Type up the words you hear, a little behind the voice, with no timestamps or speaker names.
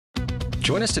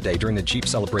Join us today during the Jeep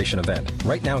Celebration event.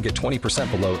 Right now, get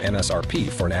 20% below MSRP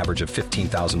for an average of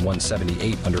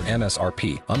 $15,178 under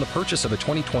MSRP on the purchase of a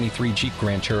 2023 Jeep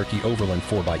Grand Cherokee Overland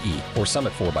 4xE or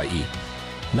Summit 4xE.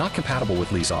 Not compatible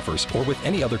with lease offers or with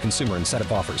any other consumer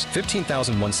incentive offers.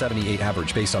 $15,178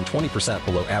 average based on 20%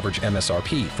 below average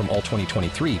MSRP from all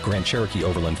 2023 Grand Cherokee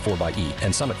Overland 4xE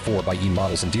and Summit 4xE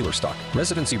models in dealer stock.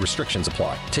 Residency restrictions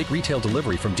apply. Take retail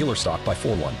delivery from dealer stock by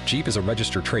 4/1. Jeep is a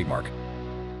registered trademark.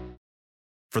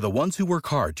 For the ones who work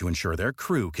hard to ensure their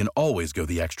crew can always go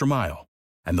the extra mile,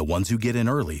 and the ones who get in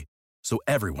early so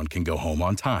everyone can go home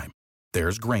on time,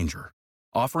 there's Grainger,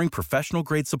 offering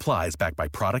professional-grade supplies backed by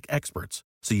product experts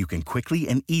so you can quickly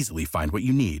and easily find what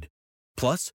you need.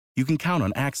 Plus, you can count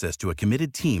on access to a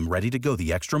committed team ready to go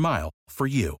the extra mile for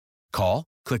you. Call,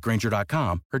 click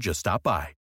Grainger.com, or just stop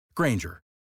by. Grainger,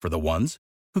 for the ones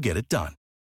who get it done.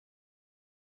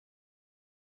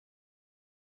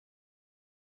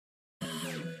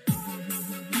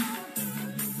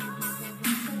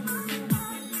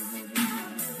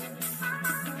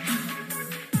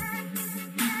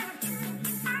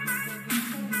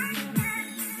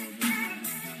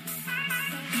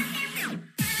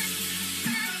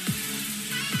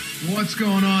 What's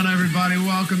going on, everybody?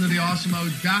 Welcome to the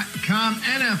Awesemo.com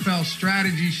NFL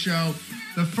Strategy Show,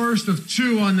 the first of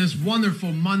two on this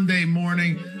wonderful Monday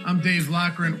morning. I'm Dave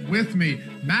Loughran, with me,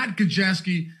 Matt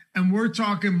Gajeski, and we're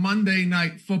talking Monday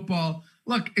Night Football.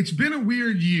 Look, it's been a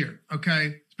weird year,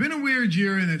 okay? It's been a weird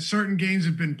year in that certain games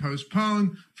have been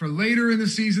postponed for later in the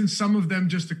season, some of them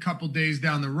just a couple days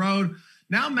down the road.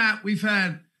 Now, Matt, we've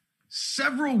had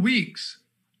several weeks.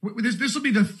 This will be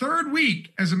the third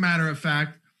week, as a matter of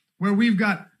fact, where we've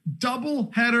got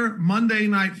double-header Monday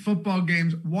Night Football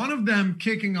games, one of them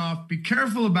kicking off, be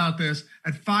careful about this,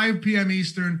 at 5 p.m.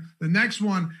 Eastern, the next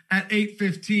one at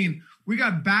 8:15. We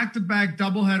got back-to-back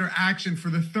doubleheader action for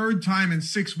the third time in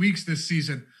 6 weeks this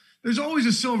season. There's always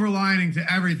a silver lining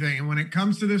to everything, and when it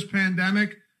comes to this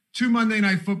pandemic, 2 Monday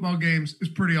Night Football games is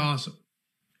pretty awesome.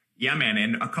 Yeah, man.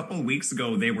 And a couple of weeks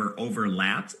ago, they were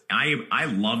overlapped. I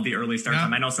love the early start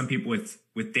time. I know some people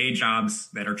with day jobs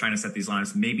that are trying to set these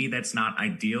lines. Maybe that's not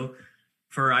ideal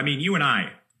for, you and I'm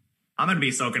going to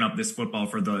be soaking up this football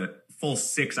for the full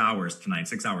 6 hours tonight,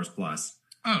 6 hours plus.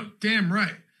 Oh, damn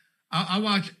right. I'll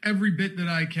watch every bit that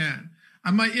I can.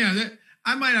 I might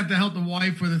have to help the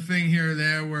wife with a thing here or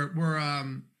there.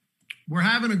 We're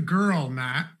having a girl,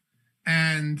 Matt,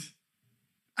 and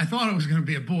I thought it was going to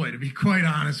be a boy, to be quite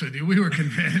honest with you. We were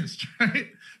convinced, right?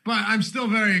 But I'm still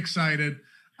very excited.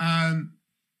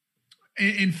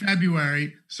 In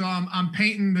February, so I'm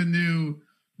painting the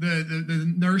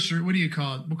nursery. What do you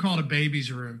call it? We'll call it a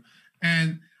baby's room.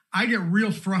 And I get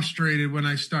real frustrated when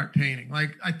I start painting.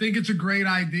 Like, I think it's a great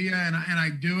idea, and I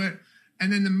do it.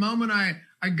 And then the moment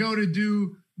I go to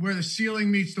do where the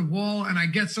ceiling meets the wall and I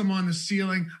get some on the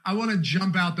ceiling, I want to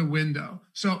jump out the window.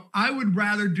 So I would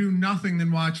rather do nothing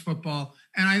than watch football.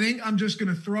 And I think I'm just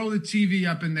going to throw the TV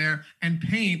up in there and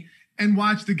paint and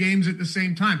watch the games at the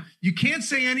same time. You can't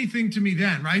say anything to me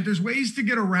then, right? There's ways to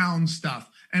get around stuff.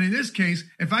 And in this case,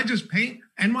 if I just paint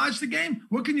and watch the game,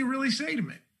 what can you really say to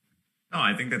me? Oh,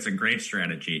 I think that's a great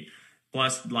strategy.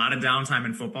 Plus, a lot of downtime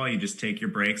in football. You just take your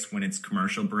breaks when it's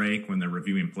commercial break, when they're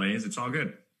reviewing plays. It's all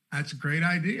good. That's a great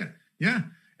idea. Yeah,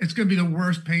 it's going to be the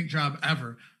worst paint job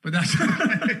ever, but that's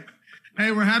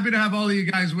Hey, we're happy to have all of you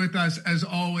guys with us as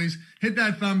always. Hit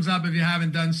that thumbs up if you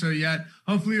haven't done so yet.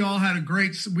 Hopefully you all had a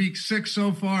great week 6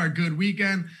 so far, a good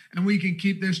weekend, and we can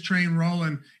keep this train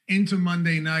rolling into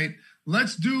Monday night.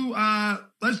 Let's do a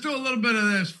little bit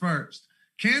of this first.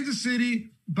 Kansas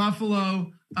City,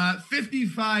 Buffalo,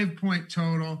 55-point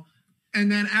total. And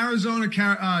then Arizona,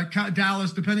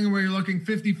 Dallas, depending on where you're looking,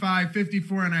 55,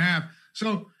 54.5.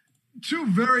 So 2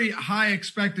 very high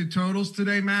expected totals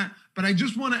today, Matt. But I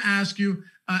just want to ask you,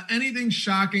 anything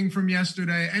shocking from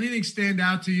yesterday? Anything stand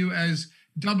out to you as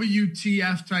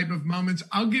WTF type of moments?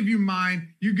 I'll give you mine.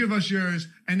 You give us yours,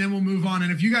 and then we'll move on.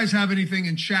 And if you guys have anything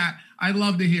in chat, I'd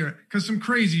love to hear it because some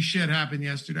crazy shit happened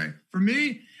yesterday. For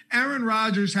me, Aaron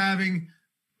Rodgers having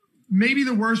maybe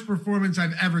the worst performance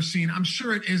I've ever seen. I'm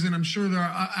sure it isn't. I'm sure there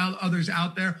are others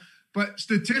out there. But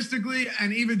statistically,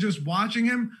 and even just watching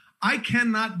him, I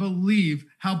cannot believe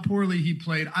how poorly he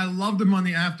played. I loved him on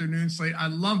the afternoon slate. I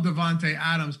loved Devontae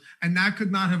Adams, and that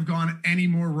could not have gone any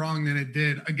more wrong than it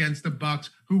did against the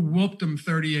Bucs, who whooped him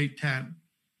 38-10.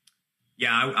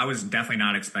 Yeah, I was definitely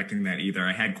not expecting that either.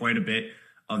 I had quite a bit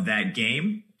of that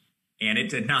game, and it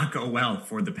did not go well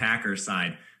for the Packers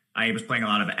side. I was playing a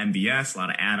lot of MVS, a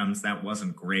lot of Adams. That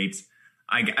wasn't great.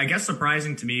 I guess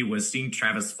surprising to me was seeing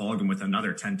Travis Fulgham with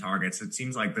another 10 targets. It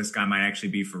seems like this guy might actually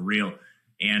be for real.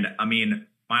 And, I mean,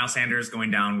 Miles Sanders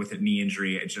going down with a knee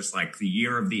injury. It's just like the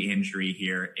year of the injury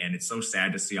here. And it's so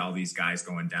sad to see all these guys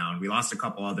going down. We lost a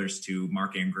couple others too.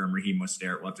 Mark Ingram, Raheem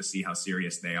Mostert. We'll have to see how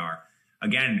serious they are.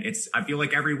 Again, I feel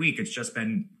like every week it's just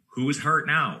been who's hurt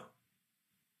now.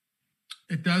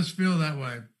 It does feel that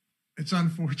way. It's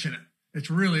unfortunate. It's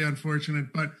really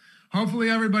unfortunate, but hopefully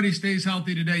everybody stays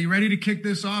healthy today. You ready to kick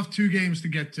this off? 2 games to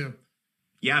get to.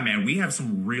 Yeah, man, we have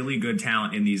some really good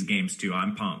talent in these games too.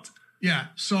 I'm pumped. Yeah,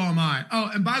 so am I. Oh,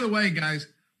 and by the way, guys,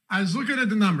 I was looking at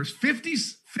the numbers.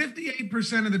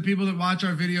 58% of the people that watch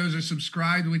our videos are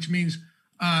subscribed, which means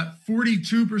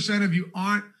 42% of you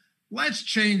aren't. Let's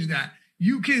change that.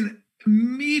 You can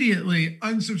immediately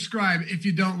unsubscribe if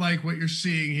you don't like what you're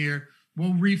seeing here.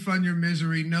 We'll refund your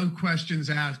misery, no questions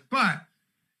asked. But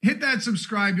hit that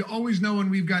subscribe. You always know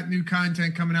when we've got new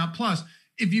content coming out. Plus,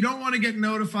 if you don't want to get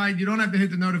notified, you don't have to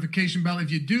hit the notification bell. If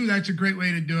you do, that's a great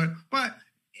way to do it. But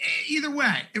either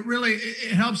way,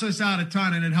 it helps us out a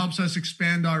ton, and it helps us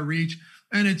expand our reach,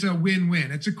 and it's a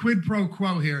win-win. It's a quid pro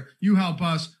quo here. You help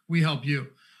us, we help you.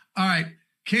 All right,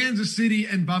 Kansas City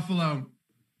and Buffalo.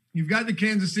 You've got the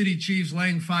Kansas City Chiefs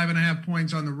laying 5.5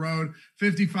 points on the road,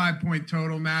 55-point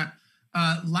total, Matt.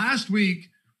 Last week,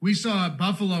 we saw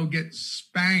Buffalo get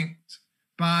spanked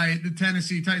by the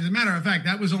Tennessee Titans. As a matter of fact,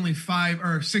 that was only 5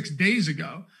 or 6 days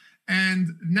ago. And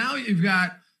now you've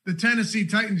got the Tennessee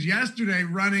Titans yesterday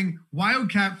running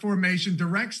wildcat formation,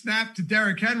 direct snap to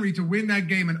Derrick Henry to win that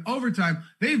game in overtime.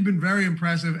 They've been very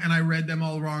impressive, and I read them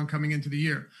all wrong coming into the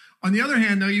year. On the other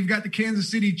hand, though, you've got the Kansas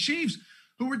City Chiefs,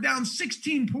 who were down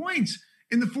 16 points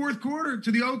in the fourth quarter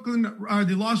to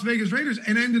the Las Vegas Raiders,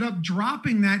 and ended up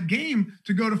dropping that game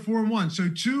to go to 4-1. So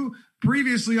 2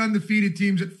 previously undefeated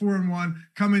teams at 4-1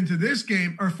 come into this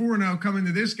game, or 4-0 come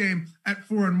into this game at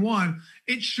 4-1.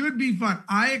 It should be fun.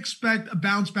 I expect a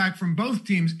bounce back from both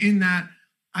teams in that.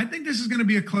 I think this is going to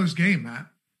be a close game, Matt.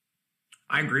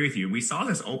 I agree with you. We saw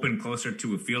this open closer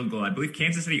to a field goal. I believe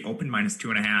Kansas City opened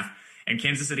 -2.5. And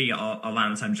Kansas City, a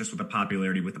lot of times, just with the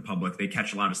popularity with the public, they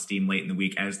catch a lot of steam late in the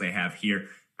week, as they have here.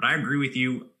 But I agree with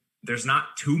you. There's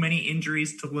not too many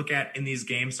injuries to look at in these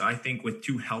games. So I think with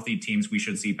 2 healthy teams, we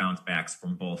should see bounce backs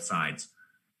from both sides.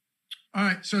 All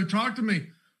right. So talk to me.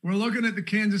 We're looking at the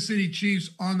Kansas City Chiefs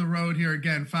on the road here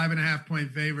again,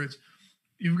 5.5-point favorites.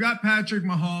 You've got Patrick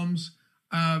Mahomes.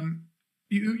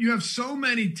 You have so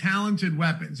many talented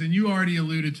weapons, and you already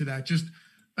alluded to that. Just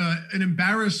an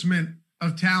embarrassment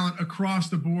of talent across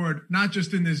the board, not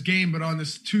just in this game, but on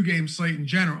this 2-game slate in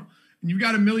general. And you've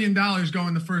got $1 million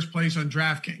going to first place on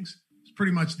Draftkings. It's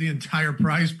pretty much the entire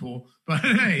prize pool. But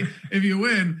hey, if you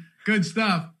win, good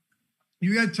stuff.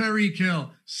 You got Tyreek Hill,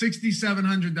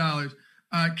 $6,700.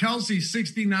 Kelsey,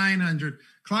 $6,900.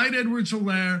 Clyde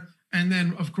Edwards-Helaire. And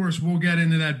then, of course, we'll get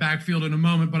into that backfield in a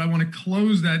moment, but I want to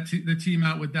close the team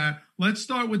out with that. Let's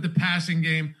start with the passing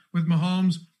game with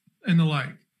Mahomes and the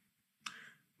like.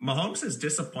 Mahomes has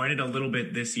disappointed a little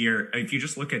bit this year. If you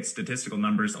just look at statistical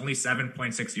numbers, only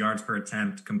 7.6 yards per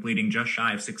attempt, completing just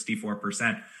shy of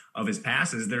 64% of his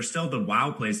passes. There's still the wow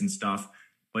plays and stuff,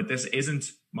 but this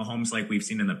isn't Mahomes like we've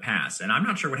seen in the past. And I'm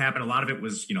not sure what happened. A lot of it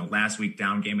was, last week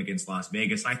down game against Las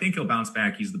Vegas. And I think he'll bounce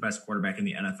back. He's the best quarterback in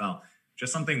the NFL.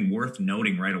 Just something worth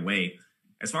noting right away.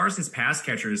 As far as his pass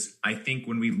catchers, I think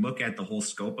when we look at the whole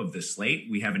scope of the slate,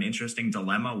 we have an interesting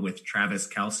dilemma with Travis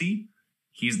Kelce.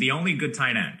 He's the only good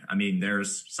tight end. I mean,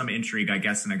 there's some intrigue, I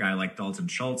guess, in a guy like Dalton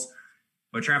Schultz.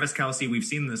 But Travis Kelce, we've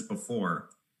seen this before.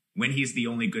 When he's the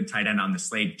only good tight end on the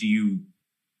slate, do you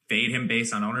fade him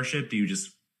based on ownership? Do you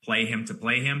just play him to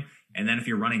play him? And then if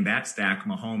you're running that stack,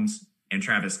 Mahomes and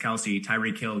Travis Kelce,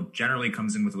 Tyreek Hill generally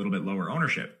comes in with a little bit lower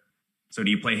ownership. So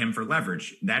do you play him for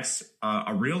leverage? That's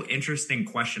a real interesting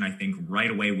question, I think,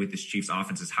 right away with this Chiefs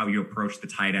offense is how you approach the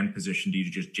tight end position. Do you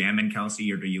just jam in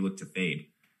Kelce or do you look to fade?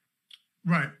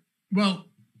 Right. Well,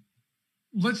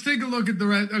 let's take a look at the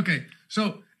rest. Okay.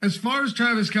 So as far as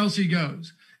Travis Kelce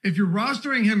goes, if you're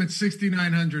rostering him at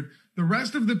 6,900, the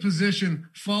rest of the position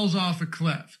falls off a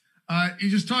cliff. You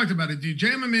just talked about it. Do you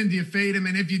jam him in? Do you fade him?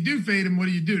 And if you do fade him, what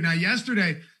do you do? Now,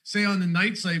 yesterday, say on the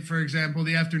night slate, for example,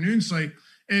 the afternoon slate,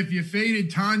 if you faded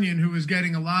Tanyan, who was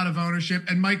getting a lot of ownership,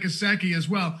 and Mike Gesicki as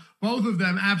well, both of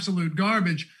them absolute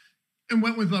garbage, and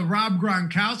went with Rob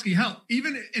Gronkowski, hell,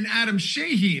 even an Adam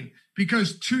Shaheen,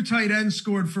 because 2 tight ends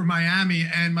scored for Miami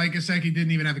and Mike Gesicki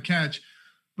didn't even have a catch.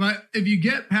 But if you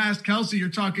get past Kelce, you're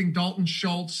talking Dalton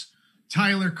Schultz,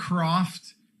 Tyler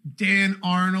Kroft, Dan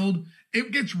Arnold.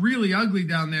 It gets really ugly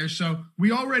down there. So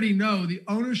we already know the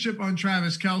ownership on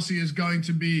Travis Kelce is going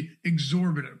to be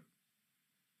exorbitant.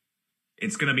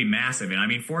 It's going to be massive. And I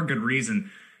mean, for good reason.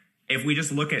 if we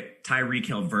just look at Tyreek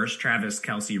Hill versus Travis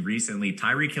Kelce recently,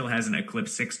 Tyreek Hill hasn't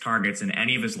eclipsed 6 targets in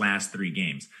any of his last 3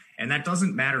 games. And that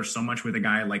doesn't matter so much with a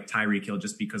guy like Tyreek Hill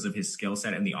just because of his skill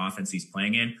set and the offense he's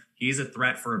playing in. He's a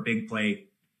threat for a big play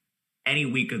any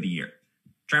week of the year.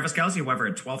 Travis Kelce, however,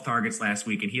 had 12 targets last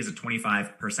week, and he has a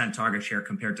 25% target share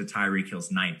compared to Tyreek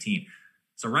Hill's 19.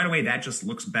 So right away, that just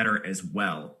looks better as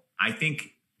well. I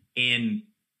think in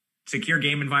secure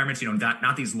game environments,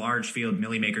 not these large field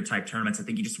Millie Maker type tournaments, I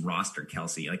think you just roster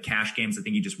Kelce. Like cash games, I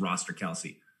think you just roster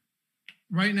Kelce.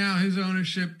 Right now, his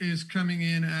ownership is coming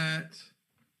in at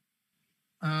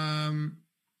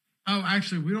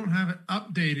actually, we don't have it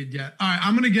updated yet. All right,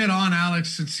 I'm going to get on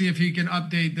Alex and see if he can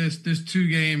update this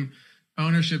 2-game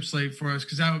ownership slate for us,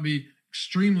 because that would be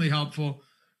extremely helpful.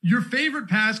 Your favorite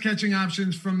pass catching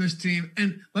options from this team.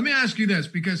 And let me ask you this,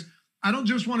 because I don't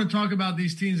just want to talk about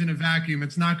these teams in a vacuum.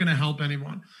 It's not going to help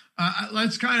anyone.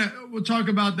 We'll talk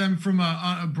about them from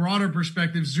a broader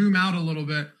perspective, zoom out a little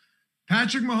bit.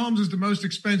 Patrick Mahomes is the most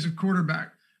expensive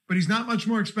quarterback, but he's not much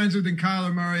more expensive than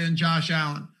Kyler Murray and Josh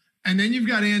Allen. And then you've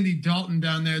got Andy Dalton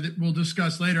down there that we'll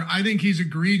discuss later. I think he's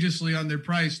egregiously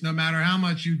underpriced, no matter how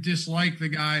much you dislike the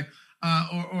guy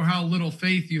or how little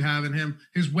faith you have in him.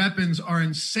 His weapons are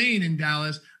insane in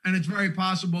Dallas, and it's very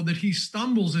possible that he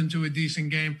stumbles into a decent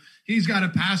game. He's got a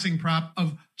passing prop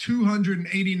of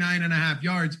 289.5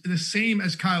 yards, the same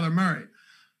as Kyler Murray.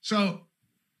 So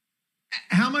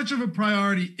how much of a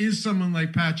priority is someone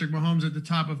like Patrick Mahomes at the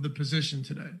top of the position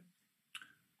today?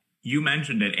 You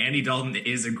mentioned it. Andy Dalton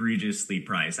is egregiously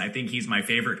priced. I think he's my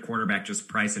favorite quarterback, just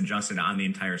price adjusted on the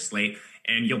entire slate.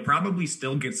 And you'll probably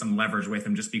still get some leverage with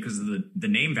him just because of the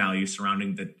name value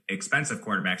surrounding the expensive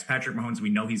quarterbacks. Patrick Mahomes, we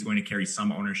know he's going to carry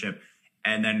some ownership.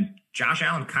 And then Josh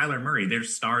Allen, Kyler Murray, they're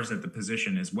stars at the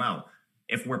position as well.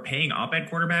 If we're paying up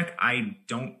at quarterback, I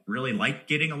don't really like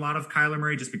getting a lot of Kyler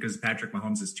Murray just because Patrick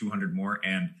Mahomes is 200 more.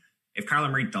 And if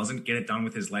Kyler Murray doesn't get it done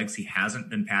with his legs, he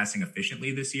hasn't been passing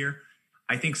efficiently this year.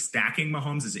 I think stacking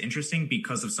Mahomes is interesting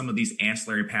because of some of these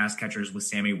ancillary pass catchers with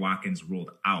Sammy Watkins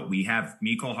ruled out. We have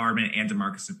Mecole Hardman and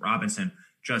Demarcus Robinson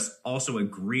just also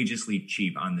egregiously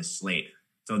cheap on this slate.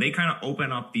 So they kind of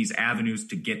open up these avenues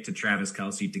to get to Travis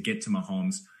Kelce, to get to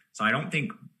Mahomes. So I don't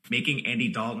think making Andy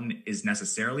Dalton is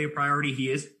necessarily a priority. He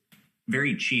is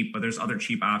very cheap, but there's other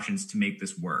cheap options to make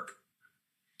this work.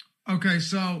 Okay,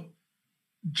 so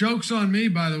joke's on me,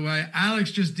 by the way.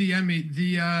 Alex just DM'd me.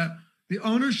 The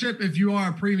ownership, if you are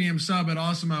a premium sub at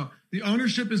Awesemo, the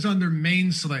ownership is under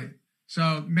main slate.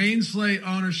 So main slate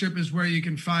ownership is where you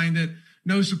can find it.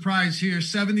 No surprise here,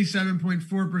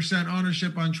 77.4%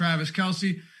 ownership on Travis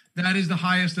Kelce. That is the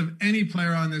highest of any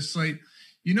player on this slate.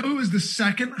 You know who is the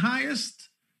second highest,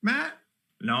 Matt?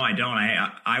 No, I don't.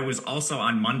 I was also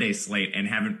on Monday's slate and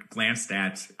haven't glanced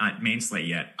at main slate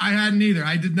yet. I hadn't either.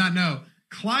 I did not know.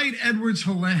 Clyde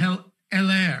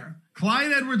Edwards-Helaire.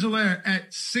 Clyde Edwards-Helaire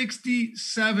at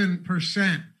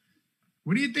 67%.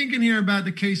 What are you thinking here about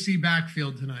the KC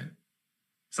backfield tonight?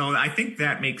 So I think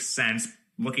that makes sense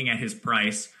looking at his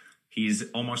price. He's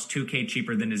almost $2K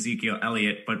cheaper than Ezekiel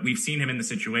Elliott, but we've seen him in the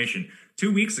situation.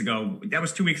 2 weeks ago,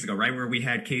 right, where we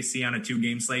had KC on a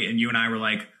 2-game slate, and you and I were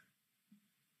like,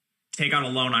 take out a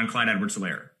loan on Clyde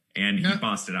Edwards-Helaire, and he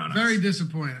busted on us. Very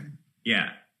disappointing.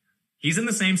 Yeah. He's in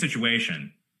the same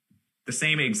situation. The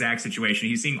same exact situation.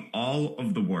 He's seeing all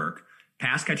of the work.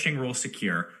 Pass catching role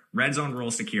secure. Red zone role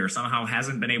secure. Somehow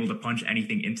hasn't been able to punch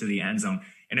anything into the end zone.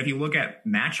 And if you look at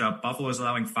matchup, Buffalo is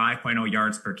allowing 5.0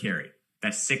 yards per carry.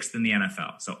 That's 6th in the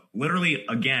NFL. So literally,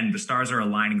 again, the stars are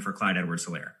aligning for Clyde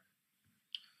Edwards-Helaire.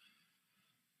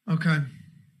 Okay.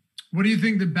 What do you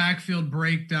think the backfield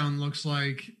breakdown looks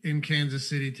like in Kansas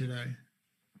City today?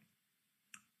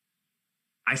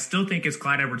 I still think it's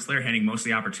Clyde Edwards-Helaire handing most of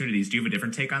the opportunities. Do you have a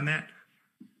different take on that?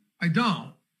 I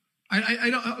don't.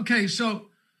 I don't. Okay, so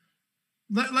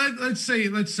let's say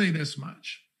this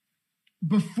much.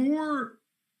 Before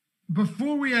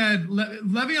we had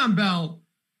Le'Veon Bell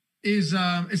is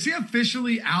he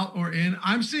officially out or in?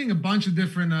 I'm seeing a bunch of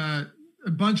different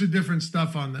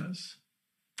stuff on this.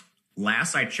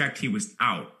 Last I checked, he was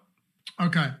out.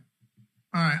 Okay.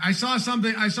 All right. I saw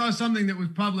something that was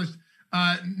published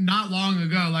not long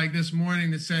ago, like this morning,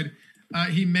 that said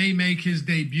he may make his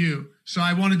debut. So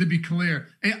I wanted to be clear.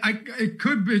 It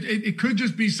could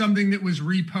just be something that was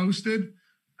reposted,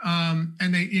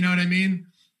 and they, you know what I mean,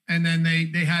 and then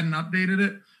they hadn't updated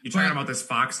it. You talking about this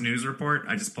Fox News report?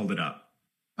 I just pulled it up.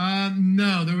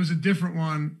 No, there was a different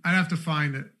one. I'd have to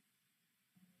find it.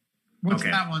 What's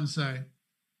that one say?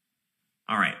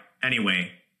 All right.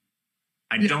 Anyway,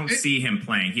 I don't see him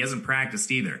playing. He hasn't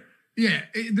practiced either. Yeah,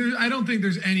 I don't think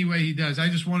there's any way he does. I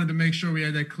just wanted to make sure we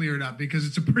had that cleared up because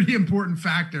it's a pretty important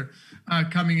factor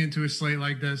coming into a slate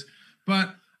like this.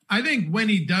 But I think when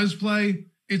he does play,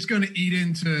 it's going to eat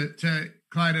into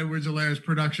Clyde Edwards-Helaire's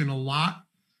production a lot.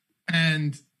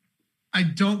 And I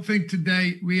don't think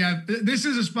today we have – this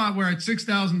is a spot where at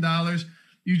 $6,000,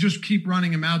 you just keep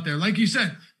running him out there. Like you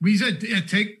said, we said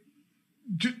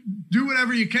do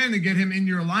whatever you can to get him in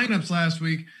your lineups last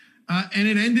week. And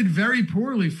it ended very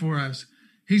poorly for us.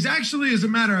 He's actually, as a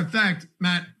matter of fact,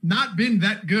 Matt, not been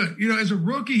that good. You know, as a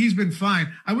rookie, he's been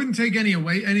fine. I wouldn't take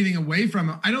anything away from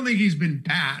him. I don't think he's been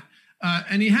bad,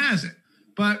 and he hasn't.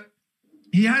 But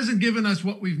he hasn't given us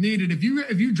what we've needed. If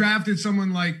you drafted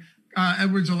someone like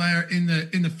Edwards-Helaire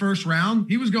in the first round,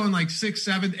 he was going like 6th,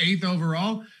 7th, 8th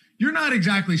overall. You're not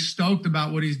exactly stoked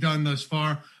about what he's done thus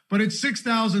far. But at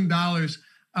 $6,000,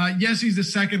 yes, he's the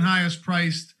second highest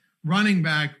priced running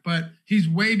back, but he's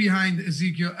way behind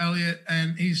Ezekiel Elliott,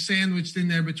 and he's sandwiched in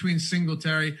there between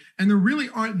Singletary, and there really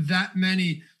aren't that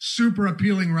many super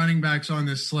appealing running backs on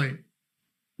this slate.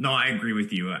 No, I agree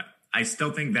with you. I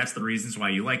still think that's the reasons why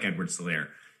you like Edwards-Helaire.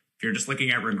 If you're just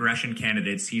looking at regression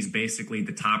candidates, he's basically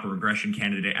the top regression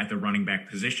candidate at the running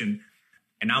back position.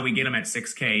 And now we get him at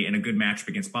 $6K in a good matchup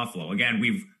against Buffalo. Again,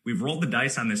 we've rolled the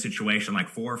dice on this situation like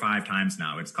 4 or 5 times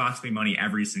now. It's cost me money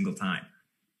every single time.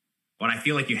 But I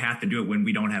feel like you have to do it when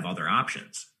we don't have other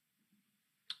options.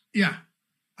 Yeah,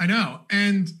 I know.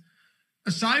 And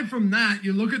aside from that,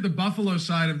 you look at the Buffalo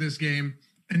side of this game,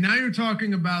 and now you're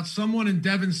talking about someone in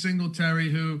Devin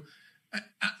Singletary who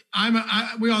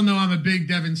we all know I'm a big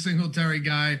Devin Singletary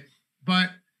guy.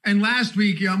 And last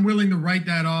week, I'm willing to write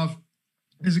that off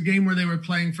as a game where they were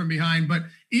playing from behind. But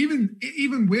even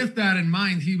with that in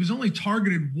mind, he was only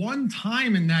targeted one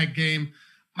time in that game.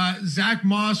 Zach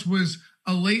Moss was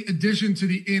a late addition to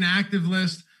the inactive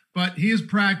list, but he has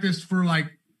practiced for like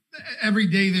every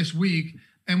day this week,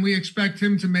 and we expect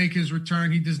him to make his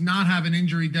return. He does not have an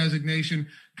injury designation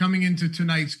coming into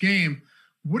tonight's game.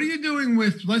 What are you doing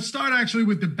let's start actually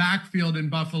with the backfield in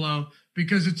Buffalo,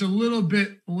 because it's a little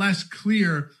bit less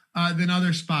clear than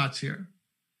other spots here.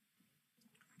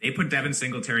 They put Devin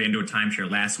Singletary into a timeshare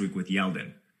last week with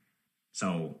Yeldon.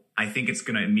 So I think it's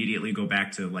going to immediately go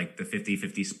back to like the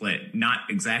 50-50 split. Not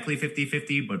exactly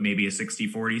 50-50, but maybe a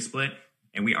 60-40 split.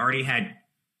 And we already had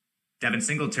Devin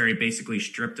Singletary basically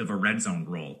stripped of a red zone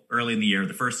role early in the year.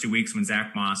 The first 2 weeks when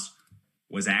Zach Moss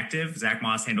was active, Zach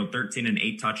Moss handled 13 and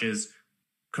 8 touches,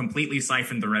 completely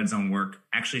siphoned the red zone work,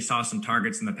 actually saw some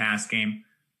targets in the pass game.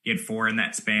 He had 4 in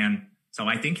that span. So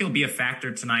I think he'll be a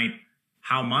factor tonight.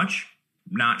 How much?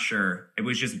 Not sure. It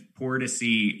was just poor to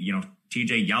see,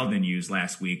 TJ Yeldon used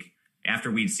last week after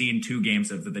we'd seen 2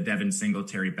 games of the Devin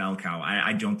Singletary bell cow.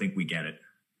 I don't think we get it.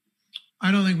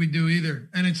 I don't think we do either.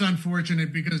 And it's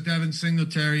unfortunate because Devin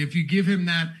Singletary, if you give him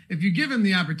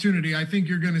the opportunity, I think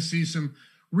you're going to see some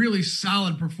really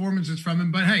solid performances from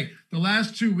him. But hey, the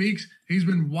last 2 weeks, he's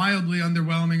been wildly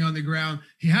underwhelming on the ground.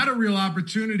 He had a real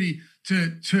opportunity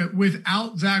to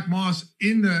without Zach Moss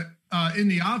in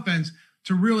the offense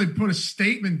to really put a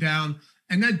statement down,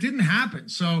 and that didn't happen.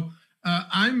 So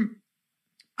I'm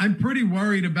pretty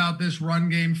worried about this run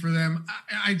game for them.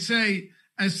 I'd say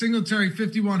as Singletary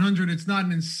 5,100, it's not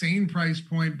an insane price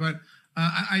point, but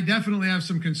I definitely have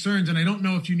some concerns, and I don't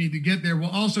know if you need to get there. We'll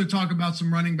also talk about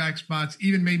some running back spots,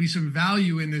 even maybe some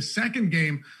value in this second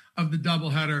game of the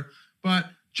doubleheader. But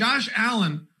Josh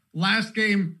Allen, last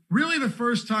game, really the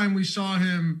first time we saw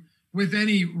him with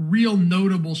any real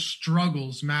notable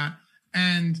struggles, Matt.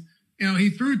 And he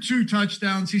threw 2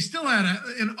 touchdowns. He still had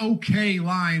an okay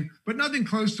line, but nothing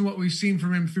close to what we've seen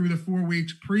from him through the 4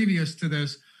 weeks previous to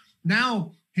this.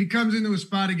 Now he comes into a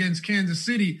spot against Kansas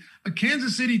City, a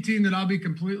Kansas City team that, I'll be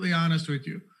completely honest with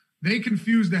you, they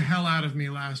confused the hell out of me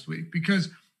last week because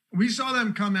we saw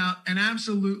them come out and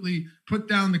absolutely put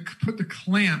the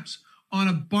clamps on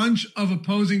a bunch of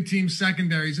opposing team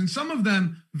secondaries, and some of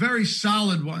them very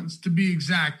solid ones, to be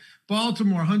exact.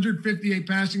 Baltimore, 158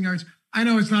 passing yards. I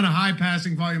know it's not a high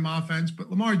passing volume offense, but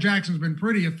Lamar Jackson's been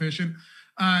pretty efficient.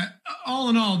 All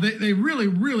in all, they really,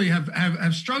 really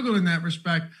have struggled in that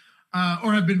respect,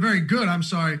 or have been very good, I'm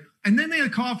sorry. And then they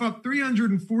cough up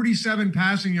 347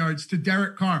 passing yards to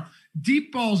Derek Carr.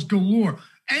 Deep balls galore.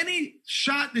 Any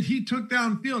shot that he took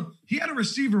downfield, he had a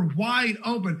receiver wide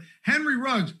open. Henry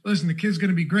Ruggs, listen, the kid's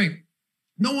going to be great.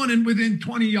 No one within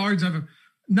 20 yards of him.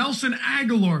 Nelson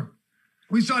Aguilar.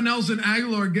 We saw Nelson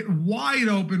Aguilar get wide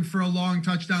open for a long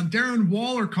touchdown. Darren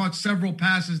Waller caught several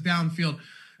passes downfield.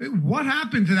 What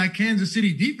happened to that Kansas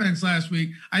City defense last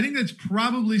week? I think that's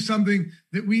probably something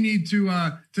that we need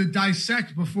to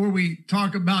dissect before we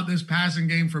talk about this passing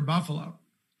game for Buffalo.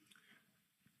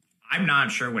 I'm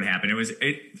not sure what happened.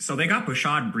 So they got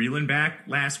Bashad Breeland back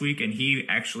last week, and he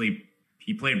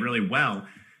played really well.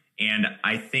 And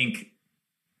I think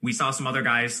we saw some other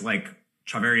guys like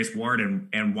Charvarius Ward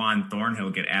and Juan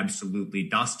Thornhill get absolutely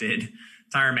dusted.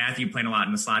 Tyrann Mathieu playing a lot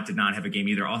in the slot did not have a game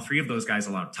either. All three of those guys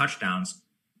allowed touchdowns.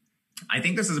 I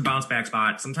think this is a bounce back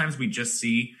spot. Sometimes we just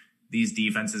see these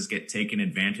defenses get taken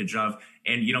advantage of.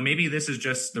 And, maybe this is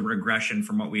just the regression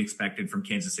from what we expected from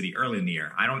Kansas City early in the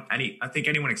year. I think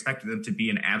anyone expected them to be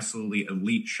an absolutely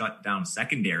elite shutdown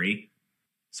secondary.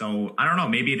 So I don't know,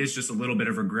 maybe it is just a little bit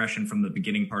of regression from the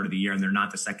beginning part of the year, and they're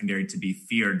not the secondary to be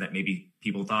feared that maybe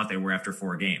people thought they were after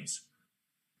 4 games.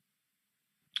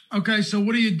 Okay, so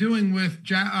what are you doing with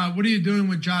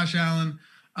Josh Allen?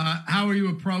 How are you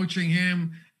approaching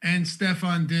him and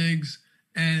Stephon Diggs?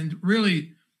 And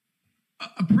really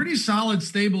a pretty solid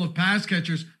stable of pass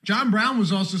catchers. John Brown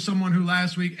was also someone who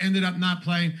last week ended up not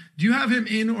playing. Do you have him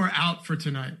in or out for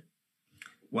tonight?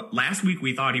 Last week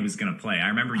we thought he was going to play. I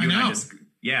remember you and I just,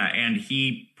 and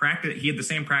he had the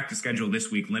same practice schedule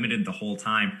this week, limited the whole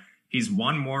time. He's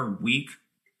one more week,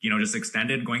 just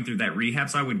extended going through that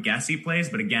rehab. So I would guess he plays,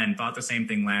 but again, thought the same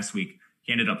thing last week.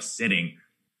 He ended up sitting.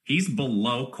 He's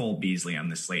below Cole Beasley on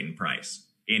this slate in price,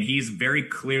 and he's very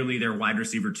clearly their wide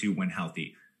receiver 2 when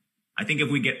healthy. I think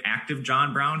if we get active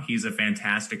John Brown, he's a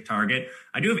fantastic target.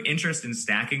 I do have interest in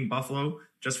stacking Buffalo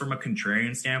just from a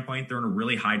contrarian standpoint. They're in a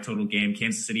really high total game.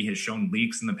 Kansas City has shown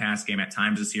leaks in the past game at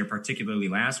times this year, particularly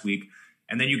last week.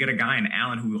 And then you get a guy in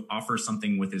Allen who offers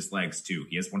something with his legs too.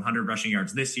 He has 100 rushing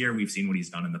yards this year. We've seen what he's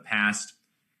done in the past.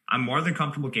 I'm more than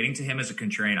comfortable getting to him as a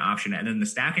contrarian option. And then the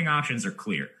stacking options are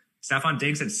clear. Stephon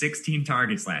Diggs had 16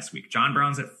 targets last week. John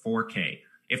Brown's at 4K.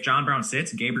 If John Brown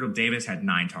sits, Gabriel Davis had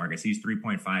 9 targets. He's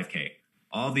 3.5K.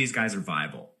 All these guys are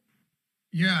viable.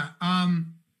 Yeah.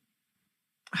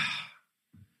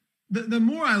 The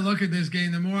more I look at this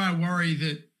game, the more I worry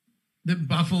that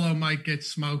Buffalo might get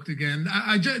smoked again.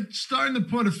 I just starting to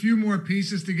put a few more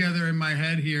pieces together in my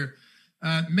head here.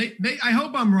 I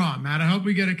hope I'm wrong, Matt. I hope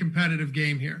we get a competitive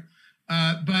game here.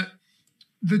 But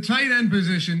the tight end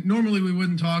position, normally we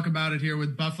wouldn't talk about it here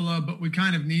with Buffalo, but we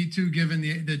kind of need to given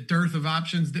the dearth of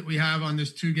options that we have on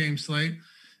this 2-game slate.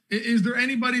 Is there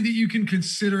anybody that you can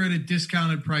consider at a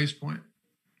discounted price point?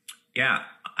 Yeah,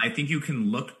 I think you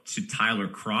can look to Tyler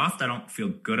Kroft. I don't feel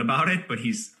good about it, but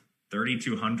he's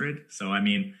 3,200. So,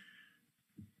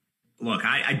 look,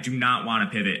 I do not want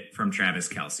to pivot from Travis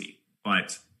Kelce,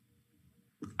 but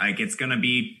it's going to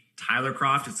be Tyler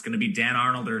Kroft, it's going to be Dan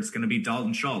Arnold, or it's going to be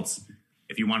Dalton Schultz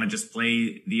if you want to just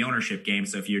play the ownership game.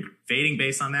 So if you're fading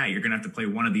based on that, you're going to have to play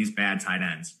one of these bad tight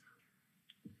ends.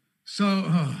 So,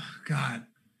 oh, God.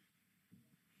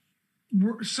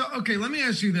 So, okay, let me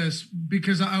ask you this,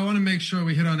 because I want to make sure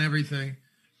we hit on everything.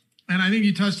 And I think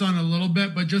you touched on it a little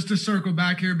bit, but just to circle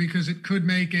back here, because it could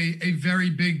make a very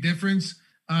big difference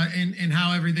in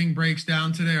how everything breaks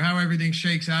down today, or how everything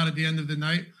shakes out at the end of the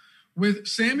night. With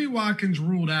Sammy Watkins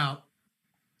ruled out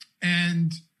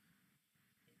and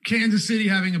Kansas City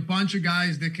having a bunch of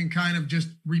guys that can kind of just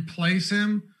replace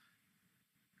him,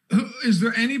 is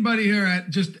there anybody here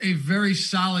at just a very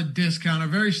solid discount, a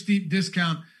very steep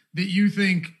discount, that you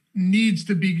think needs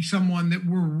to be someone that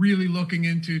we're really looking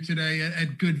into today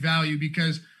at good value?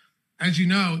 Because, as you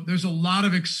know, there's a lot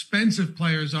of expensive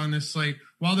players on this slate.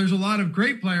 While there's a lot of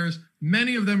great players,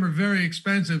 many of them are very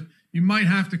expensive. You might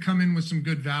have to come in with some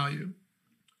good value.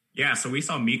 Yeah, so we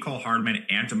saw Mecole Hardman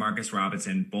and Demarcus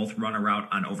Robinson both run a route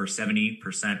on over 70%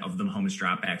 of the Mahomes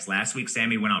dropbacks. Last week,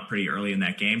 Sammy went out pretty early in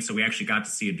that game, so we actually got to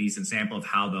see a decent sample of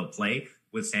how they'll play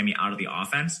with Sammy out of the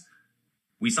offense.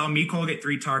 We saw Mecole get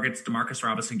 3 targets, Demarcus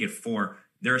Robinson get 4.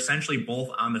 They're essentially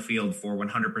both on the field for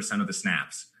 100% of the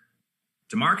snaps.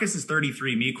 Demarcus is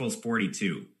 33, Mecole's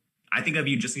 42. I think if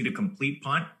you just need a complete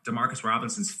punt, Demarcus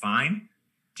Robinson's fine.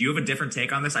 Do you have a different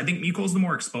take on this? I think Mecole's the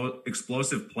more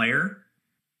explosive player,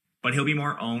 but he'll be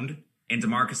more owned, and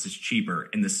Demarcus is cheaper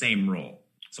in the same role.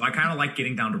 So I kind of like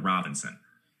getting down to Robinson.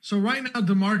 So right now,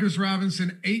 Demarcus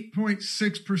Robinson,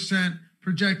 8.6%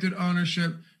 projected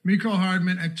ownership. Mecole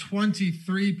Hardman at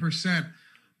 23%.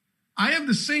 I have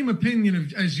the same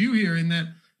opinion as you here in that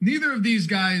neither of these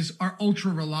guys are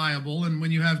ultra reliable. And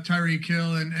when you have Tyreek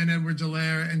Hill and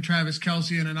Edwards-Helaire and Travis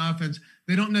Kelce in an offense,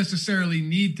 they don't necessarily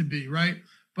need to be, right?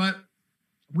 But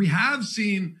we have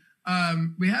seen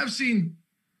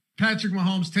Patrick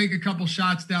Mahomes take a couple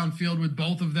shots downfield with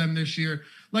both of them this year.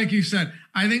 Like you said,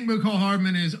 I think Mecole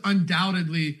Hardman is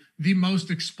undoubtedly the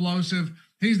most explosive.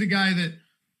 He's the guy that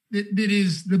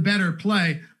is the better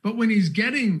play. But when he's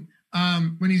getting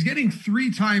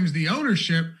 3 times the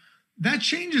ownership, that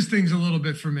changes things a little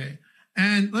bit for me.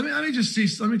 And let me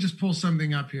just pull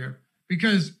something up here,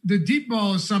 because the deep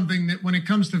ball is something that when it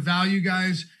comes to value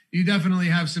guys, you definitely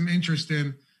have some interest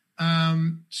in.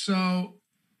 So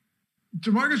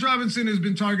Demarcus Robinson has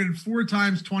been targeted 4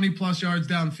 times, 20+ yards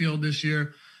downfield this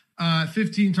year,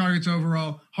 15 targets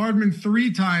overall. Hardman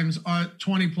 3 times,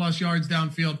 20+ yards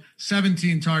downfield,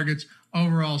 17 targets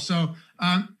overall. So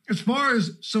as far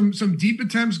as some deep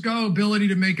attempts go, ability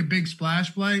to make a big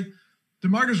splash play,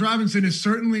 Demarcus Robinson is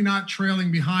certainly not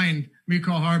trailing behind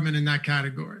Mecole Hardman in that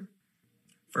category.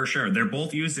 For sure. They're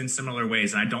both used in similar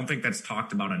ways, and I don't think that's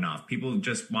talked about enough. People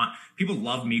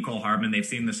love Mecole Hardman. They've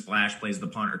seen the splash plays, the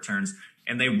punt returns,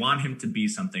 and they want him to be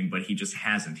something, but he just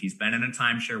hasn't. He's been in a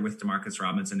timeshare with Demarcus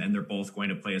Robinson, and they're both going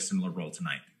to play a similar role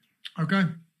tonight. Okay.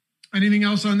 Anything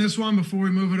else on this one before we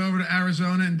move it over to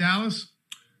Arizona and Dallas?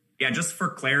 Yeah, just for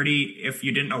clarity, if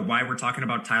you didn't know why we're talking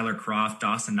about Tyler Kroft,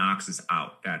 Dawson Knox is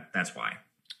out. That's why.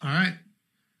 All right.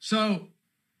 So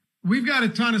we've got a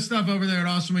ton of stuff over there at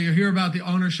Awesome. You'll hear about the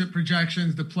ownership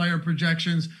projections, the player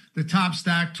projections, the top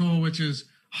stack tool, which is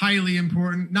highly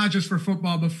important, not just for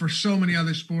football, but for so many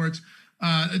other sports.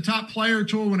 The top player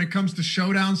tool when it comes to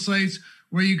showdown slates,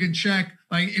 where you can check,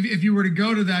 like if you were to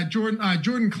go to that,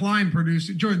 Jordan Klein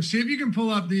produced it. Jordan, see if you can pull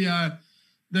up the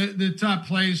top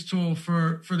plays tool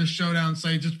for the showdown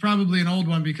slates. It's probably an old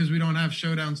one because we don't have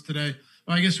showdowns today.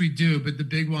 Well, I guess we do, but the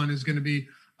big one is going to be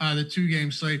the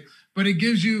 2-game slate. But it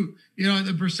gives you,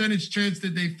 the percentage chance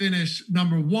that they finish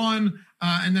number 1,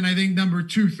 and then I think number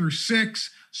 2 through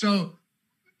 6. So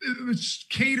it's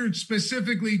catered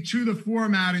specifically to the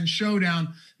format and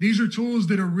showdown. These are tools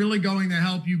that are really going to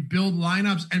help you build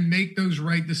lineups and make those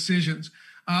right decisions.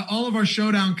 All of our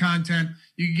showdown content,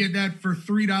 you can get that for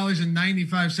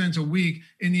 $3.95 a week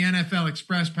in the NFL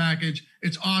Express package.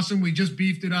 It's awesome. We just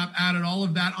beefed it up, added all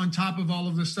of that on top of all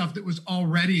of the stuff that was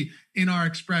already in our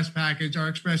Express package, our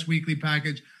Express weekly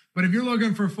package. But if you're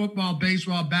looking for football,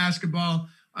 baseball, basketball,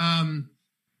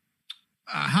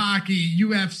 hockey,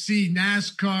 UFC,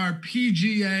 NASCAR,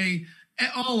 PGA,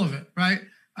 all of it, right?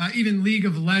 Even League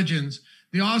of Legends.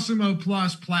 The Awesemo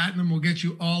Plus Platinum will get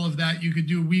you all of that. You could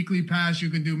do weekly pass. You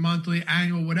can do monthly,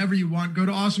 annual, whatever you want. Go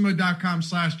to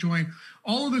awesemo.com/join.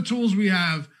 All of the tools we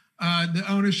have, the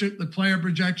ownership, the player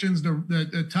projections,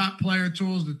 the top player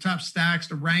tools, the top stacks,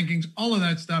 the rankings, all of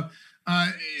that stuff,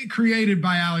 created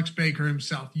by Alex Baker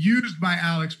himself, used by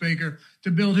Alex Baker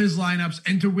to build his lineups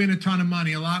and to win a ton of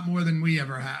money, a lot more than we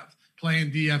ever have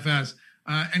playing DFS.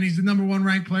 And he's the number 1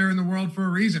 ranked player in the world for a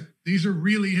reason. These are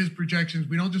really his projections.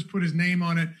 We don't just put his name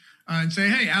on it and say,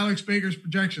 hey, Alex Baker's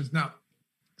projections. No,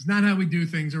 it's not how we do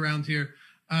things around here.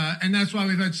 And that's why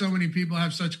we've had so many people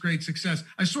have such great success.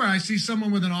 I swear, I see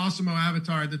someone with an Awesemo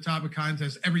avatar at the top of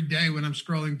contests every day when I'm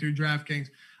scrolling through DraftKings.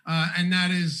 And that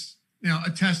is,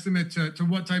 a testament to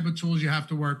what type of tools you have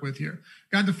to work with here.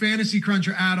 Got the Fantasy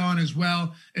Cruncher add-on as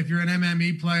well. If you're an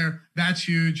MME player, that's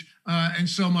huge, and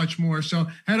so much more. So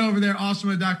head over there,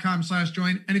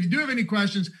 awesemo.com/join. And if you do have any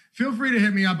questions, feel free to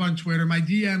hit me up on Twitter. My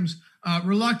DMs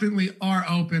reluctantly are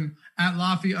open at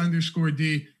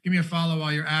Laffy_D. Give me a follow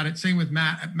while you're at it. Same with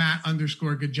Matt at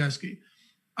Matt_Gajeski.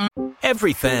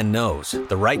 Every fan knows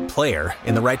the right player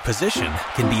in the right position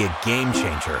can be a game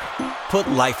changer. Put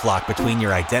LifeLock between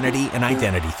your identity and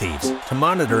identity thieves to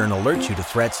monitor and alert you to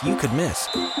threats you could miss.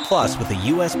 Plus, with a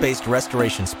U.S.-based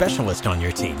restoration specialist on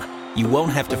your team, you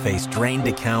won't have to face drained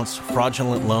accounts,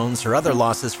 fraudulent loans, or other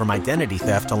losses from identity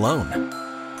theft alone.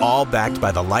 All backed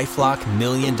by the LifeLock $1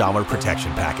 Million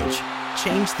Protection Package.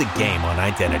 Change the game on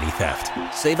identity theft.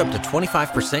 Save up to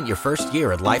 25% your first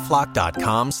year at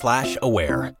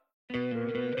LifeLock.com/aware.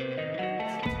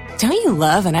 Don't you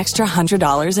love an extra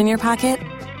 $100 in your pocket?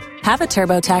 Have a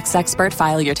TurboTax expert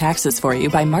file your taxes for you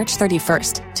by March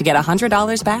 31st to get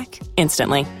 $100 back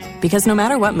instantly. Because no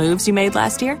matter what moves you made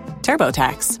last year,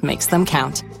 TurboTax makes them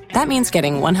count. That means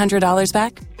getting $100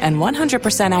 back and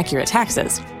 100% accurate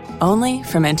taxes, only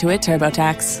from Intuit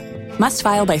TurboTax. Must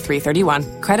file by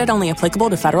 3/31. Credit only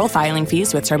applicable to federal filing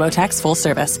fees with TurboTax full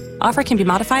service. Offer can be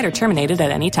modified or terminated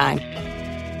at any time.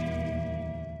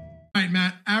 All right,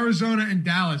 Matt, Arizona and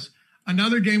Dallas,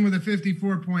 another game with a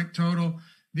 54-point total.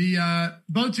 The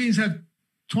both teams have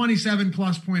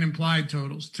 27+ point implied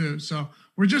totals too. So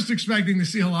we're just expecting to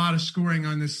see a lot of scoring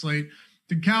on this slate.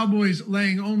 The Cowboys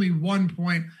laying only 1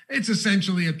 point. It's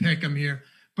essentially a pick 'em here.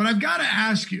 But I've got to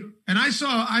ask you, and I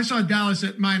saw Dallas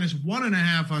at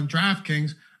 -1.5 on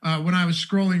DraftKings when I was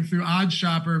scrolling through Odds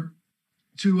Shopper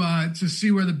to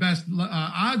see where the best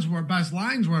odds were, best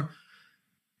lines were.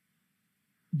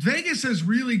 Vegas has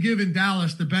really given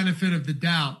Dallas the benefit of the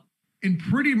doubt in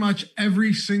pretty much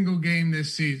every single game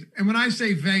this season. And when I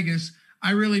say Vegas,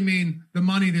 I really mean the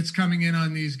money that's coming in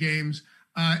on these games.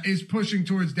 is pushing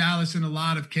towards Dallas in a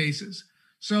lot of cases.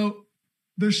 So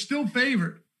they're still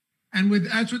favored. And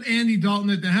that's with Andy Dalton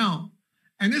at the helm.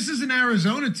 And this is an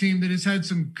Arizona team that has had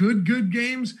some good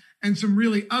games and some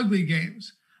really ugly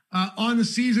games. On the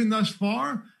season thus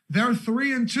far, they're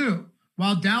 3-2,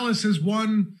 while Dallas has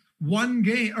won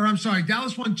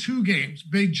Dallas won 2 games.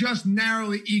 They just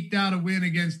narrowly eked out a win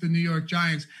against the New York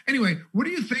Giants. Anyway, what do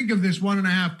you think of this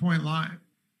 1.5 point line?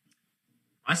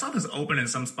 I saw this open in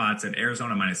some spots at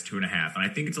Arizona -2.5, and I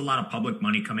think it's a lot of public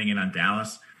money coming in on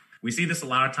Dallas. We see this a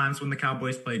lot of times when the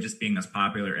Cowboys play, just being as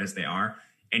popular as they are.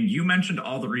 And you mentioned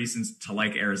all the reasons to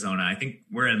like Arizona. I think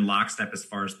we're in lockstep as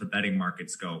far as the betting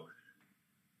markets go.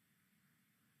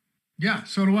 Yeah,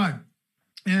 so do I.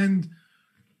 And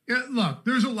look,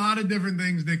 there's a lot of different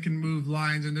things that can move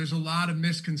lines, and there's a lot of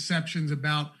misconceptions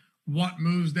about what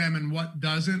moves them and what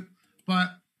doesn't.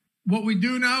 But what we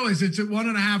do know is it's at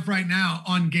 1.5 right now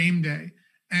on game day.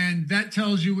 And that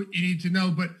tells you what you need to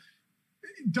know. But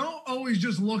don't always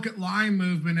just look at line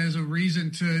movement as a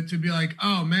reason to be like,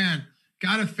 oh man,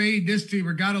 got to fade this team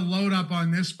or got to load up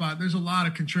on this spot. There's a lot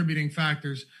of contributing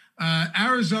factors.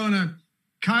 Arizona,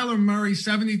 Kyler Murray,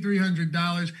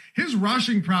 $7,300. His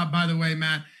rushing prop, by the way,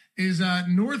 Matt, is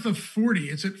north of 40.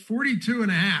 It's at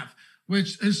 42.5,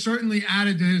 which has certainly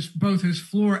added to both his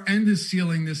floor and his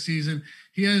ceiling this season.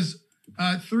 He has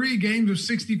 3 games of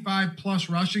 65 plus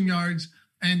rushing yards,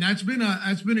 and that's been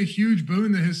a huge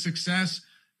boon to his success.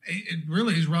 It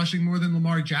really is rushing more than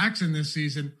Lamar Jackson this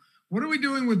season. What are we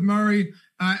doing with Murray?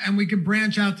 And we can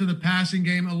branch out to the passing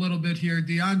game a little bit here.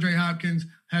 DeAndre Hopkins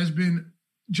has been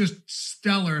just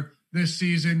stellar this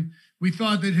season.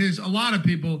 A lot of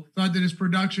people thought that his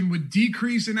production would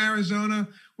decrease in Arizona.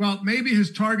 Well, maybe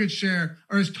his targets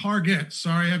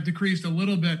have decreased a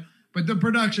little bit, but the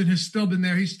production has still been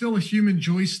there. He's still a human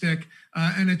joystick,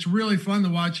 and it's really fun to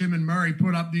watch him and Murray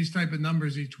put up these type of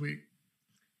numbers each week.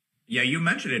 Yeah, you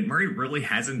mentioned it. Murray really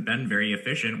hasn't been very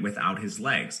efficient without his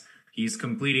legs. He's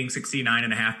completing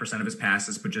 69.5% of his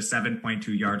passes, but just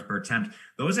 7.2 yards per attempt.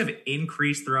 Those have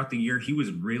increased throughout the year. He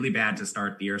was really bad to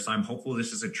start the year, so I'm hopeful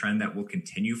this is a trend that will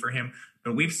continue for him.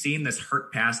 But we've seen this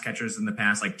hurt pass catchers in the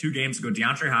past. Like 2 games ago,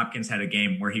 DeAndre Hopkins had a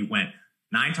game where he went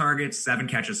 9 targets, 7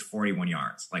 catches, 41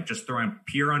 yards. Like just throwing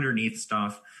pure underneath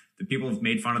stuff. The people have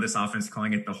made fun of this offense,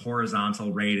 calling it the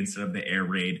horizontal raid instead of the air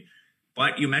raid.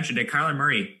 But you mentioned it, Kyler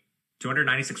Murray,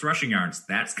 296 rushing yards.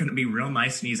 That's going to be real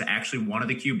nice. And he's actually one of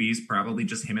the QBs, probably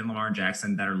just him and Lamar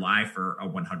Jackson, that are live for a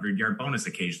 100-yard bonus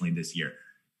occasionally this year.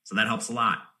 So that helps a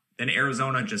lot. Then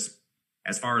Arizona, just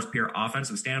as far as pure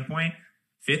offensive standpoint,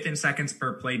 5th in seconds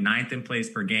per play, 9th in plays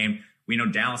per game. We know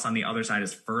Dallas on the other side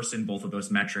is 1st in both of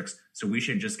those metrics. So we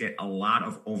should just get a lot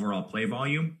of overall play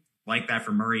volume like that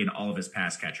for Murray and all of his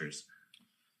pass catchers.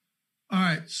 All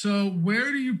right, so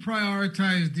where do you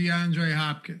prioritize DeAndre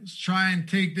Hopkins? Try and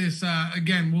take this,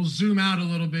 again, we'll zoom out a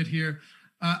little bit here.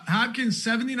 Hopkins,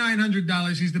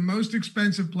 $7,900. He's the most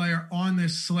expensive player on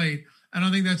this slate. I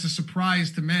don't think that's a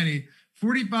surprise to many.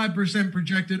 45%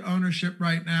 projected ownership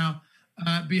right now,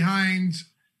 behind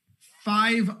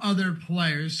 5 other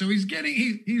players. So he's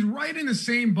right in the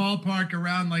same ballpark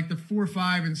around like the 4,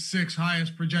 5, and 6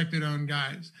 highest projected owned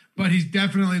guys. But he's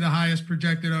definitely the highest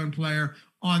projected owned player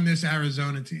on this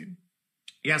Arizona team.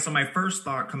 Yeah, so my first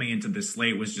thought coming into this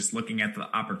slate was just looking at the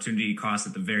opportunity cost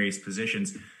at the various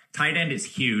positions. Tight end is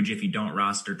huge. If you don't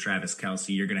roster Travis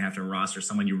Kelce, you're going to have to roster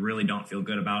someone you really don't feel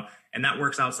good about. And that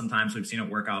works out sometimes. We've seen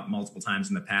it work out multiple times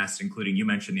in the past, including you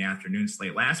mentioned the afternoon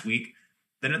slate last week.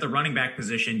 Then at the running back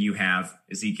position, you have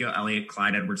Ezekiel Elliott,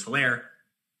 Clyde Edwards-Helaire.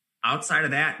 Outside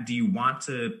of that, do you want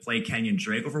to play Kenyon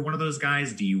Drake over one of those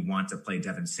guys? Do you want to play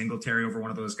Devin Singletary over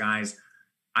one of those guys?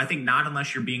 I think not,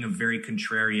 unless you're being a very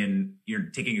contrarian, you're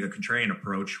taking a contrarian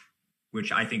approach,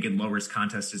 which I think in low risk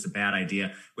contest is a bad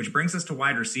idea, which brings us to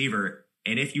wide receiver.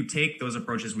 And if you take those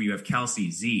approaches where you have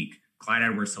Kelce, Zeke, Clyde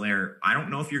Edwards-Helaire, I don't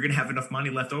know if you're going to have enough money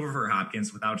left over for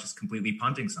Hopkins without just completely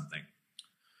punting something.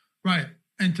 Right.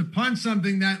 And to punt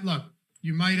something that, look,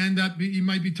 you might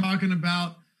be talking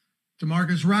about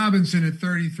Demarcus Robinson at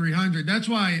 3,300. That's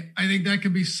why I think that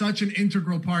could be such an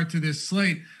integral part to this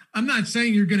slate. I'm not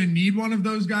saying you're going to need one of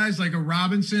those guys like a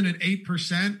Robinson at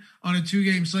 8% on a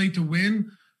 2-game slate to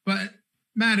win. But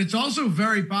Matt, it's also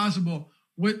very possible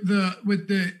with the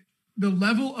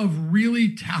level of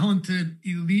really talented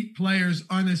elite players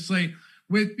on this slate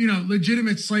with,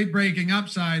 legitimate slate breaking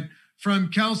upside from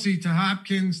Kelce to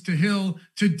Hopkins to Hill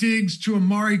to Diggs to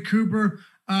Amari Cooper,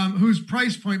 whose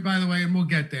price point, by the way, and we'll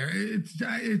get there.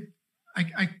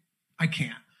 I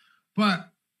can't, but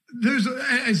there's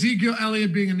Ezekiel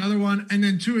Elliott being another one, and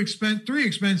then 3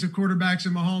 expensive quarterbacks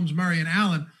in Mahomes, Murray, and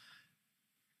Allen.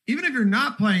 even if you're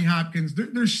not playing Hopkins,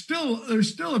 there's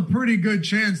still a pretty good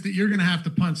chance that you're going to have to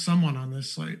punt someone on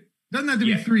this slate. Doesn't have to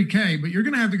be 3K, but you're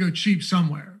going to have to go cheap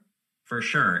somewhere. For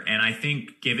sure. And I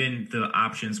think given the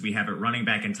options we have at running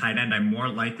back and tight end, I'm more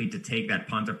likely to take that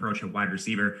punt approach at wide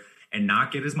receiver and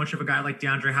not get as much of a guy like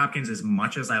DeAndre Hopkins. As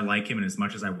much as I like him and as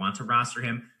much as I want to roster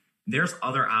him, there's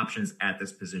other options at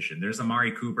this position. There's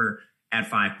Amari Cooper at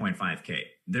 5.5K.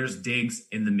 There's Diggs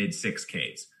in the mid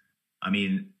 6Ks. I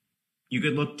mean, you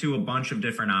could look to a bunch of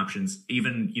different options.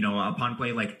 Even, a punt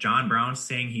play like John Brown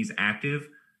saying he's active.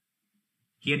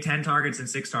 He had 10 targets and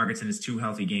 6 targets in his 2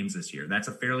 healthy games this year. That's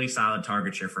a fairly solid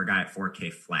target share for a guy at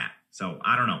 4K flat. So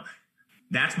I don't know.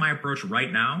 That's my approach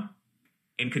right now.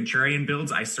 In contrarian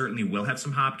builds, I certainly will have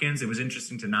some Hopkins. It was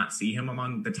interesting to not see him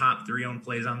among the top 3 owned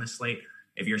plays on this slate.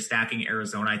 If you're stacking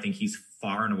Arizona, I think he's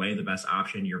far and away the best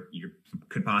option you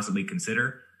could possibly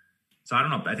consider. So I don't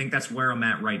know. I think that's where I'm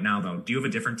at right now, though. Do you have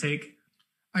a different take?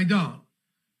 I don't.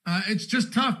 It's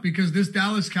just tough because this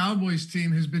Dallas Cowboys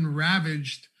team has been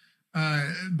ravaged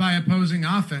by opposing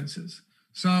offenses.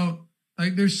 So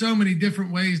there's so many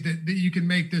different ways that you can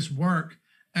make this work.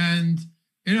 And,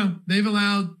 they've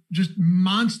allowed just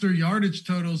monster yardage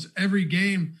totals every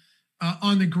game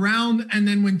on the ground. And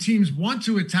then when teams want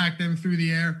to attack them through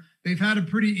the air, they've had a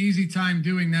pretty easy time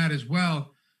doing that as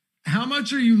well. How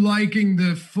much are you liking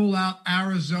the full out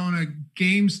Arizona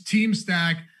games team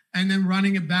stack and then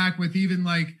running it back with even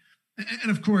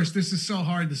and of course, this is so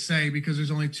hard to say because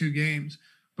there's only 2 games,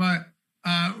 but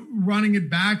running it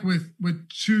back with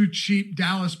 2 cheap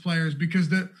Dallas players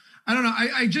because I don't know.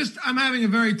 I'm having a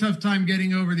very tough time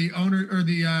getting over the owner or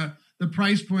the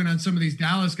price point on some of these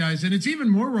Dallas guys. And it's even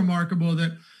more remarkable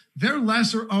that they're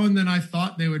lesser owned than I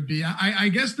thought they would be. I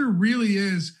guess there really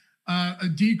is a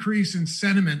decrease in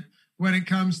sentiment when it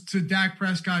comes to Dak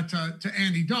Prescott to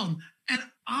Andy Dalton. And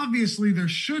obviously there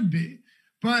should be,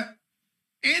 but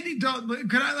Andy Dalton,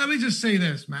 let me just say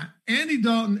this, Matt. Andy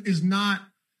Dalton is not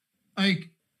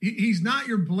he's not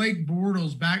your Blake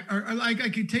Bortles back, or I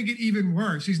could take it even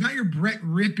worse. He's not your Brett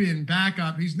Rippin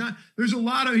backup. He's not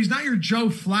your Joe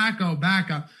Flacco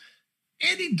backup.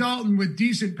 Andy Dalton with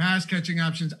decent pass catching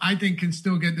options, I think can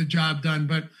still get the job done,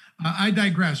 but I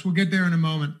digress. We'll get there in a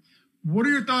moment. What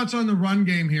are your thoughts on the run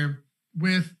game here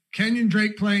with Kenyon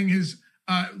Drake playing his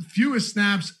fewest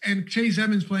snaps and Chase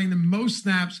Edmonds playing the most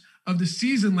snaps of the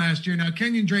season last year? Now,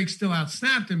 Kenyon Drake still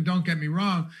outsnapped him, don't get me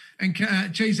wrong, and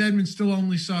Chase Edmonds still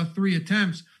only saw 3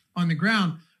 attempts on the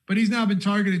ground, but he's now been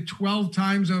targeted 12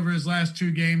 times over his last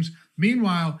 2 games.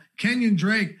 Meanwhile, Kenyon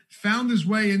Drake found his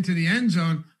way into the end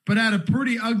zone, but had a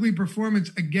pretty ugly performance.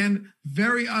 Again,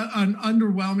 very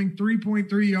underwhelming,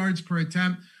 3.3 yards per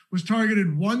attempt, was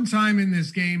targeted 1 time in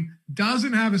this game,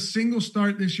 doesn't have a single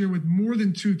start this year with more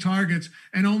than 2 targets,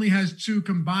 and only has 2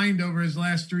 combined over his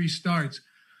last 3 starts.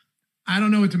 I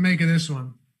don't know what to make of this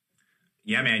one.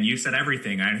 Yeah, man, you said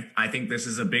everything. I think this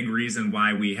is a big reason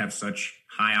why we have such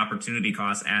high opportunity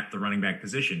costs at the running back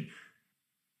position.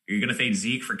 You're going to fade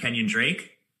Zeke for Kenyon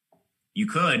Drake? You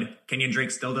could. Kenyon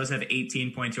Drake still does have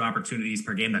 18.2 opportunities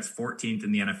per game. That's 14th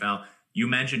in the NFL. You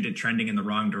mentioned it trending in the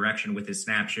wrong direction with his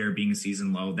snap share being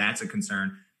season low. That's a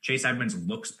concern. Chase Edmonds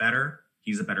looks better.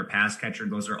 He's a better pass catcher.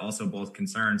 Those are also both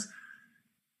concerns.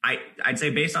 I'd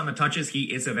say based on the touches,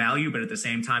 he is a value, but at the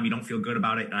same time, you don't feel good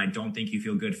about it. And I don't think you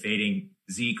feel good fading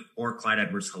Zeke or Clyde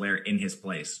Edwards-Helaire in his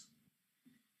place.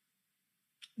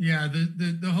 Yeah,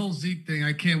 the whole Zeke thing,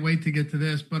 I can't wait to get to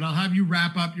this, but I'll have you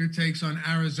wrap up your takes on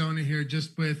Arizona here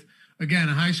just with, again,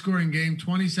 a high-scoring game,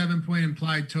 27-point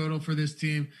implied total for this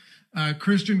team.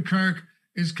 Christian Kirk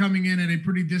is coming in at a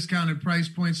pretty discounted price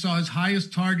point, saw his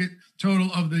highest target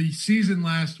total of the season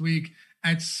last week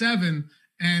at 7,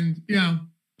 and,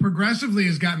 progressively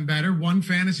has gotten better. 1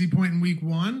 fantasy point in week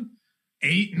 1,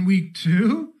 8 in week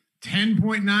 2,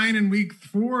 10.9 in week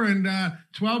 4, and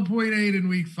 12.8 in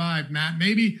week 5. Matt,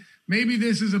 maybe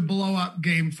this is a blow up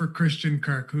game for Christian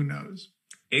Kirk. Who knows?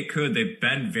 It could. They've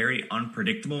been very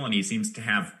unpredictable, and he seems to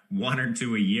have 1 or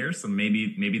 2 a year. So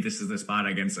maybe this is the spot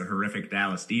against a horrific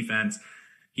Dallas defense.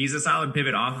 He's a solid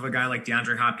pivot off of a guy like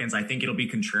DeAndre Hopkins. I think it'll be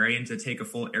contrarian to take a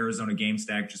full Arizona game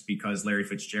stack just because Larry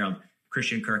Fitzgerald,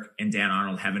 Christian Kirk, and Dan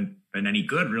Arnold haven't been any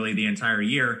good really the entire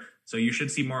year. So you should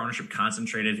see more ownership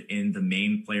concentrated in the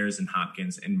main players in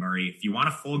Hopkins and Murray. If you want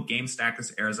a full game stack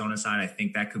this Arizona side, I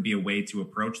think that could be a way to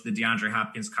approach the DeAndre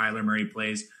Hopkins, Kyler Murray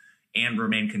plays and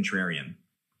remain contrarian.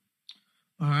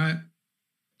 All right.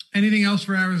 Anything else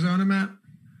for Arizona, Matt?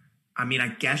 I mean, I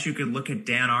guess you could look at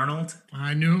Dan Arnold.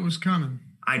 I knew it was coming.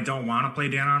 I don't want to play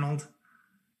Dan Arnold.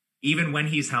 Even when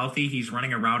he's healthy, he's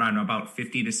running a route on about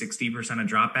 50 to 60% of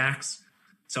dropbacks.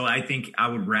 So I think I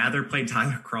would rather play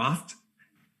Tyler Kroft.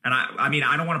 And I mean,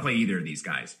 I don't want to play either of these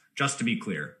guys, just to be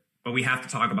clear, but we have to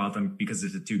talk about them because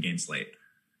it's a 2-game slate.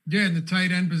 Yeah, and the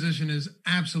tight end position is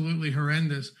absolutely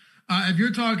horrendous. If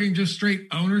you're talking just straight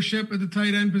ownership at the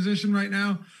tight end position right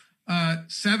now,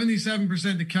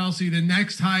 77% to Kelsey. The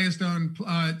next highest owned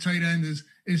tight end is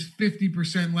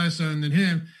 50% less owned than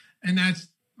him, and that's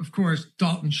of course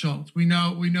Dalton Schultz. We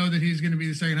know that he's going to be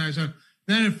the second highest owned.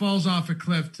 Then it falls off a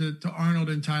cliff to Arnold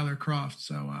and Tyler Kroft.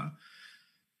 So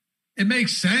it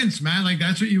makes sense, man. Like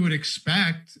that's what you would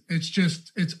expect.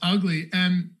 It's ugly,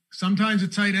 and sometimes a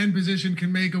tight end position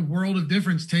can make a world of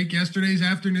difference. Take yesterday's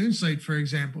afternoon slate, for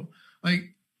example.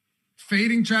 Like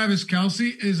fading Travis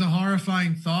Kelce is a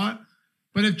horrifying thought,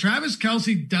 but if Travis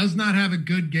Kelce does not have a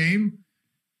good game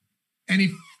and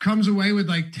he comes away with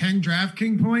like 10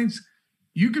 Draftkings points,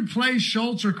 you could play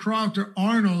Schultz or Kroft or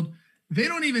Arnold. They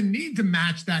don't even need to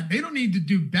match that. They don't need to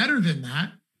do better than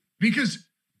that because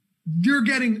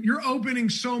you're opening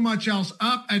so much else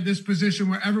up at this position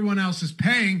where everyone else is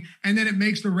paying, and then it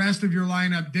makes the rest of your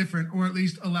lineup different, or at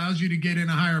least allows you to get in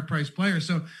a higher price player.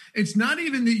 So it's not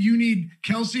even that you need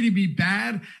Kelce to be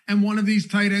bad and one of these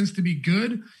tight ends to be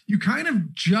good. You kind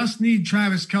of just need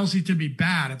Travis Kelce to be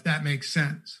bad, if that makes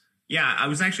sense. Yeah, I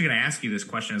was actually going to ask you this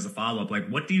question as a follow-up. Like,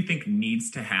 what do you think needs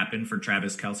to happen for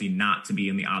Travis Kelce not to be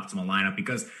in the optimal lineup?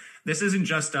 Because this isn't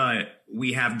just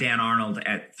we have Dan Arnold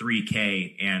at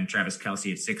 3K and Travis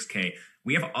Kelce at 6K.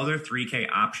 We have other 3K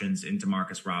options in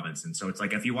Demarcus Robinson. So it's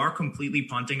like if you are completely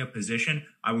punting a position,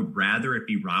 I would rather it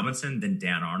be Robinson than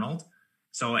Dan Arnold.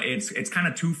 So it's kind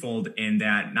of twofold in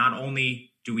that not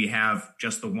only do we have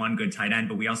just the one good tight end,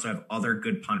 but we also have other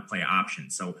good punt play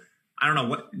options. So I don't know.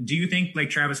 What do you think like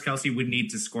Travis Kelce would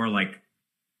need to score like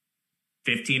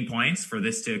 15 points for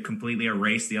this to completely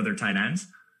erase the other tight ends?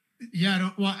 Yeah,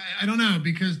 I don't know,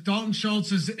 because Dalton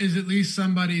Schultz is at least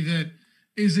somebody that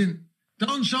isn't.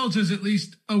 Dalton Schultz is at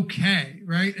least okay,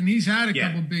 right? And he's had a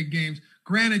couple big games.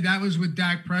 Granted, that was with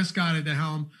Dak Prescott at the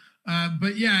helm,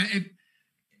 but yeah,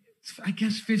 I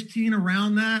guess 15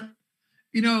 around that.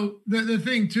 You know, the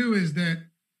thing too is that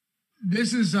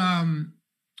this is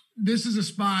a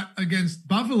spot against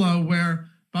Buffalo where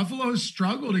Buffalo has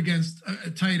struggled against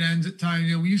tight ends at times.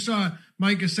 You know, you saw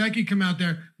Mike Gesicki come out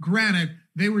there. Granted,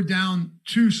 they were down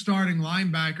 2 starting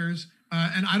linebackers.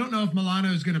 And I don't know if Milano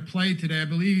is going to play today. I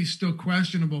believe he's still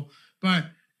questionable. But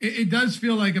it does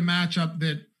feel like a matchup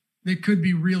that could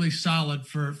be really solid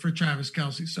for Travis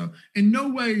Kelce. So in no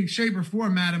way, shape, or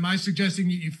form, Matt, am I suggesting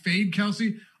that you fade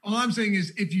Kelce. All I'm saying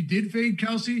is if you did fade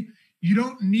Kelce, you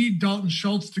don't need Dalton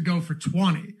Schultz to go for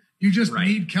 20. You just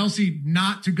need Kelce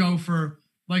not to go for,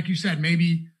 like you said,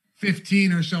 maybe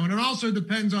 15 or so. And it also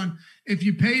depends on if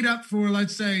you paid up for,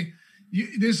 let's say,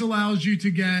 this allows you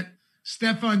to get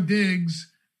Stephon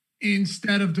Diggs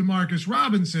instead of Demarcus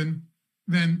Robinson,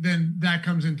 then that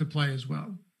comes into play as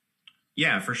well.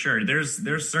 Yeah, for sure.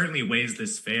 There's certainly ways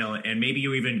this fail, and maybe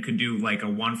you even could do like a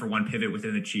 1-for-1 pivot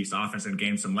within the Chiefs offense and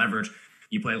gain some leverage.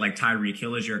 You play like Tyreek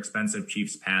Hill as your expensive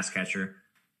Chiefs pass catcher.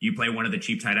 You play one of the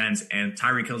cheap tight ends, and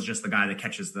Tyreek Hill is just the guy that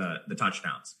catches the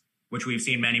touchdowns, which we've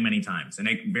seen many, many times, and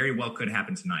it very well could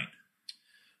happen tonight.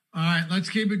 All right, let's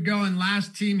keep it going.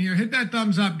 Last team here. Hit that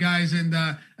thumbs up, guys. And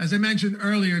as I mentioned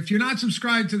earlier, if you're not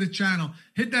subscribed to the channel,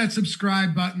 hit that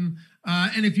subscribe button.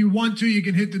 And if you want to, you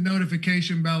can hit the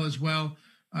notification bell as well.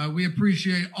 We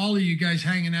appreciate all of you guys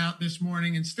hanging out this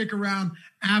morning, and stick around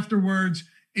afterwards.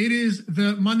 It is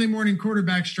the Monday Morning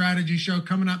Quarterback Strategy Show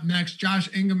coming up next. Josh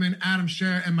Engelman, Adam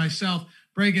Scher, and myself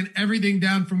breaking everything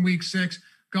down from week 6,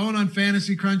 going on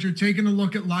Fantasy Cruncher, taking a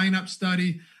look at lineup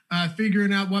study,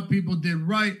 figuring out what people did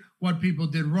right, what people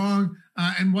did wrong,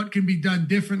 and what can be done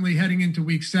differently heading into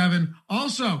week 7.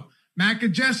 Also, Matt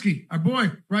Gajewski, our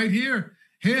boy right here,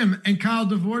 him and Kyle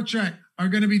Dvorak are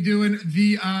going to be doing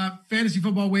the Fantasy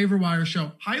Football Waiver Wire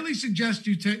Show. Highly suggest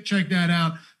you check that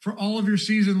out for all of your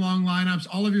season-long lineups,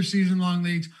 all of your season-long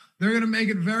leagues. They're going to make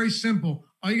it very simple.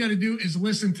 All you got to do is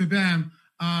listen to them,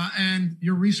 and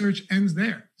your research ends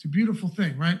there. It's a beautiful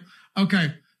thing, right?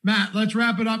 Okay. Matt, let's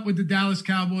wrap it up with the Dallas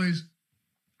Cowboys.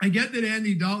 I get that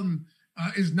Andy Dalton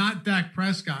is not Dak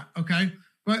Prescott, okay?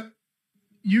 But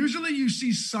usually you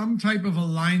see some type of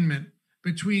alignment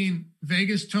between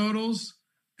Vegas totals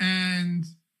and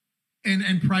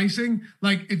pricing.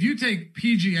 Like if you take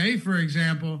PGA, for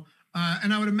example,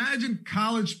 and I would imagine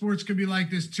college sports could be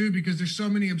like this too, because there's so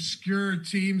many obscure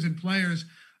teams and players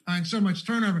and so much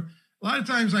turnover. A lot of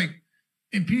times, like,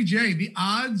 in PGA, the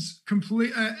odds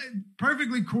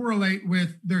perfectly correlate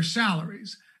with their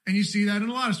salaries. And you see that in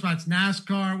a lot of spots,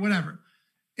 NASCAR, whatever.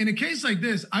 In a case like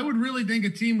this, I would really think a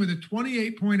team with a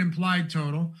 28-point implied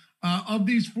total, of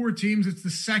these 4 teams, it's the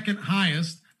second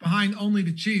highest behind only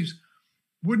the Chiefs.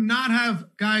 would not have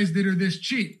guys that are this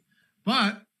cheap.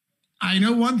 But I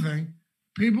know one thing,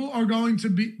 people are going to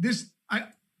be this.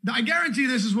 I guarantee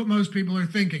this is what most people are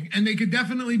thinking, and they could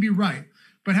definitely be right.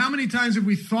 But how many times have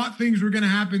we thought things were going to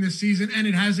happen this season and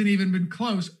it hasn't even been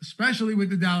close, especially with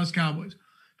the Dallas Cowboys?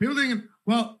 People thinking,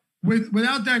 well,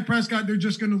 without Dak Prescott, they're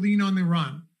just going to lean on the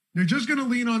run. They're just going to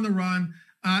lean on the run.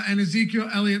 And Ezekiel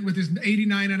Elliott with his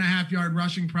 89.5-yard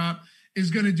rushing prop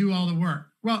is going to do all the work.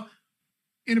 Well,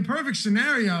 in a perfect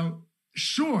scenario,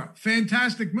 sure,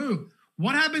 fantastic move.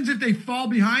 What happens if they fall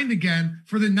behind again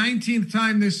for the 19th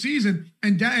time this season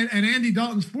and Andy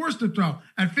Dalton's forced to throw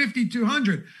at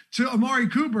 5,200 to Amari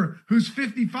Cooper, who's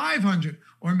 5,500,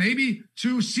 or maybe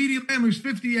to CeeDee Lamb, who's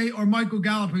 58, or Michael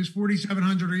Gallup, who's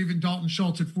 4,700, or even Dalton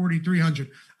Schultz at 4,300.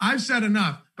 I've said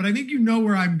enough, but I think you know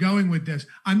where I'm going with this.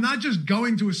 I'm not just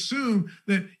going to assume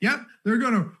that, yep, they're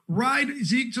going to ride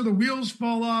Zeke till the wheels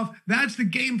fall off. That's the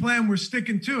game plan. We're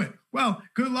sticking to it. Well,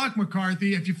 good luck,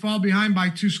 McCarthy, if you fall behind by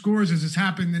 2 scores, as has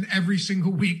happened in every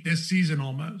single week this season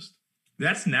almost.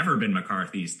 That's never been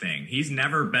McCarthy's thing. He's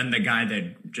never been the guy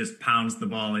that just pounds the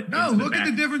ball. No, look at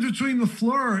the difference between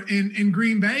LaFleur in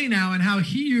Green Bay now and how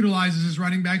he utilizes his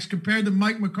running backs compared to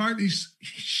Mike McCarthy's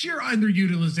sheer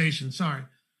underutilization. Sorry.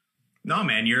 No,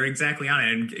 man, you're exactly on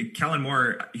it. And Kellen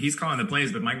Moore, he's calling the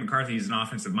plays, but Mike McCarthy is an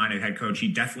offensive-minded head coach. He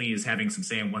definitely is having some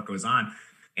say in what goes on.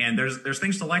 And there's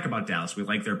things to like about Dallas. We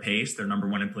like their pace. They're number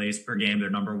 1 in plays per game.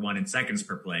 They're number 1 in seconds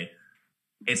per play.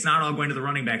 It's not all going to the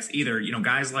running backs either. You know,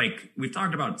 guys like, we've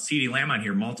talked about CeeDee Lamb on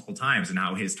here multiple times and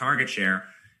how his target share,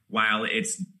 while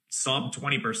it's sub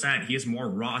 20%, he has more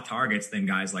raw targets than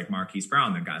guys like Marquise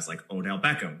Brown, than guys like Odell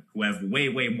Beckham, who have way,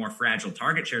 way more fragile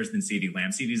target shares than CeeDee Lamb.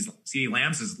 CeeDee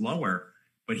Lamb's is lower,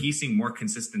 but he's seeing more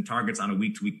consistent targets on a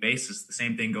week-to-week basis. The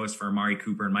same thing goes for Amari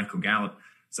Cooper and Michael Gallup.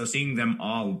 So seeing them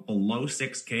all below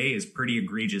 6K is pretty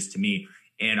egregious to me.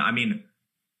 And I mean,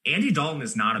 Andy Dalton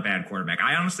is not a bad quarterback.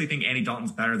 I honestly think Andy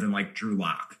Dalton's better than like Drew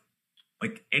Lock.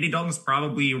 Like Andy Dalton's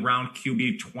probably around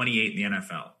QB 28 in the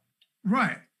NFL.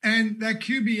 Right. And that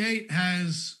QB8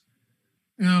 has,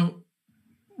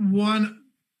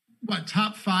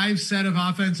 top 5 set of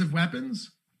offensive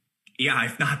weapons? Yeah,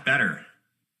 if not better.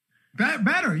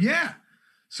 Better, yeah.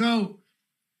 So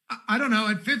I don't know.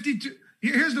 At 52,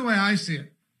 here's the way I see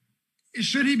it.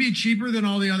 Should he be cheaper than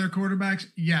all the other quarterbacks?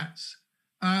 Yes.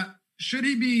 Should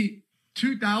he be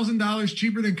 $2,000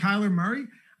 cheaper than Kyler Murray?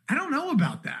 I don't know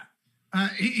about that.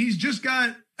 He's just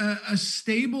got a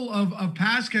stable of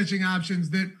pass catching options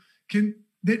that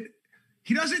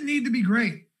he doesn't need to be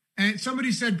great. And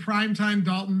somebody said primetime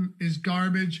Dalton is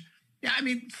garbage. Yeah, I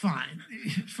mean, fine.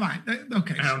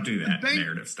 Okay. I don't do that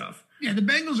narrative stuff. Yeah, the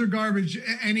Bengals are garbage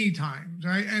anytime,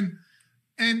 right?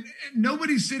 And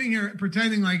nobody's sitting here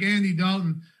pretending like Andy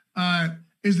Dalton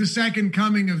is the second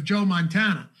coming of Joe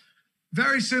Montana.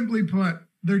 Very simply put,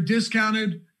 they're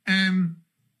discounted, and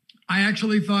I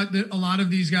actually thought that a lot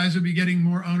of these guys would be getting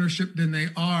more ownership than they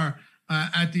are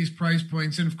at these price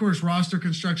points. And, of course, roster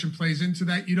construction plays into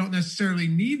that. You don't necessarily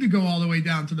need to go all the way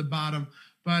down to the bottom.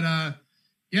 But,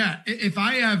 if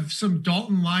I have some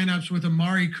Dalton lineups with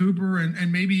Amari Cooper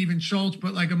and maybe even Schultz,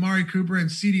 but like Amari Cooper and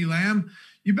CeeDee Lamb,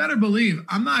 you better believe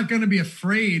I'm not going to be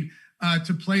afraid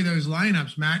to play those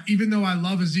lineups, Matt. Even though I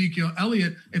love Ezekiel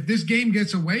Elliott, if this game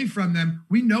gets away from them,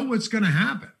 we know what's going to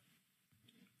happen.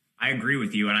 I agree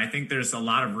with you, and I think there's a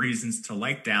lot of reasons to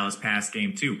like Dallas pass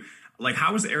game too. Like,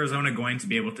 how is Arizona going to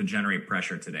be able to generate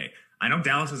pressure today? I know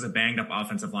Dallas is a banged-up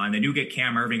offensive line. They do get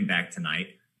Cam Irving back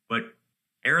tonight, but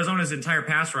Arizona's entire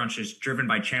pass rush is driven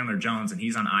by Chandler Jones, and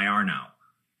he's on IR now.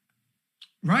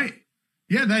 Right.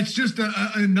 Yeah, that's just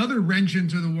another wrench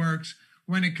into the works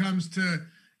when it comes to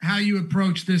how you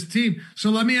approach this team. So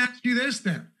let me ask you this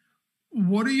then.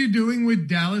 What are you doing with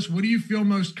Dallas? What do you feel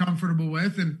most comfortable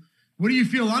with? And what do you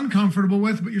feel uncomfortable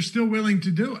with, but you're still willing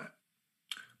to do it?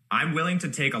 I'm willing to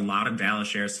take a lot of Dallas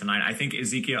shares tonight. I think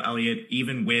Ezekiel Elliott,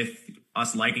 even with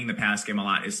us liking the pass game a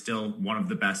lot, is still one of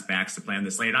the best backs to play on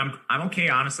this slate. I'm okay,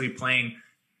 honestly, playing,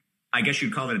 I guess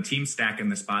you'd call it a team stack in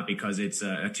this spot because it's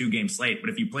a 2-game slate. But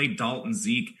if you play Dalton,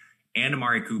 Zeke, and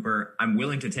Amari Cooper, I'm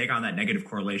willing to take on that negative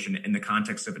correlation in the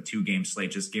context of a 2-game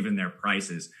slate, just given their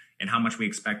prices and how much we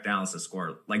expect Dallas to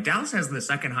score. Like, Dallas has the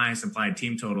second highest implied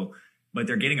team total, but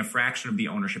they're getting a fraction of the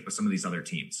ownership of some of these other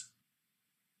teams.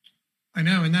 I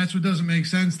know, and that's what doesn't make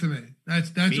sense to me.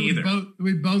 That's what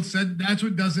we both said. That's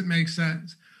what doesn't make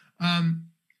sense.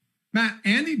 Matt,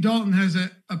 Andy Dalton has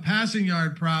a passing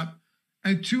yard prop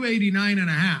at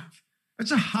 289.5.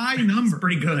 That's a high number. It's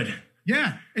pretty good.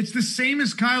 Yeah, it's the same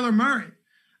as Kyler Murray.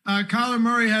 Kyler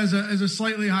Murray has a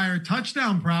slightly higher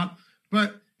touchdown prop,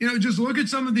 but just look at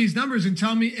some of these numbers and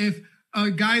tell me if a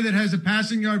guy that has a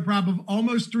passing yard prop of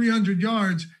almost 300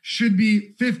 yards should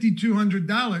be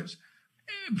 $5,200?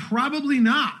 Probably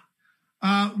not.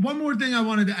 One more thing I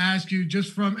wanted to ask you,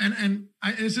 just from,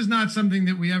 this is not something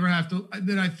that we ever have to,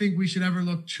 that I think we should ever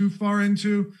look too far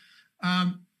into.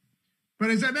 But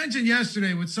as I mentioned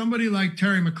yesterday, with somebody like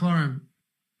Terry McLaurin,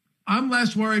 I'm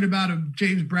less worried about a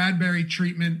James Bradbury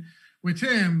treatment with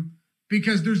him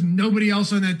because there's nobody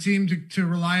else on that team to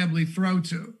reliably throw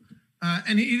to.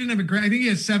 And he didn't have a great, I think he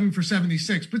had 7 for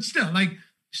 76, but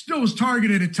still was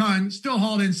targeted a ton, still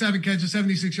hauled in 7 catches,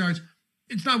 76 yards.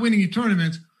 It's not winning you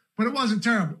tournaments, but it wasn't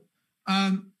terrible.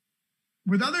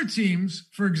 With other teams,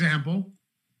 for example,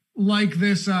 like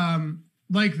this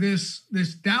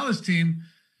Dallas team,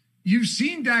 you've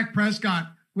seen Dak Prescott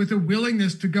with a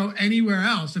willingness to go anywhere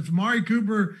else. If Amari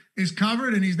Cooper is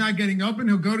covered and he's not getting open,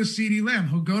 he'll go to CeeDee Lamb.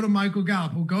 He'll go to Michael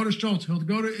Gallup. He'll go to Schultz. He'll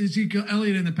go to Ezekiel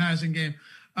Elliott in the passing game.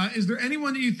 Is there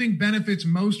anyone that you think benefits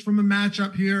most from a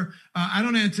matchup here? I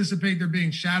don't anticipate there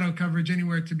being shadow coverage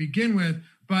anywhere to begin with,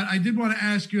 but I did want to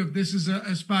ask you if this is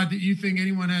a spot that you think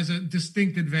anyone has a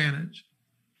distinct advantage.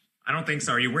 I don't think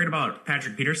so. Are you worried about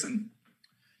Patrick Peterson?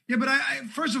 Yeah, but I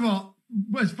first of all,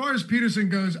 as far as Peterson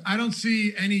goes, I don't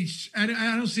see any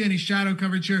shadow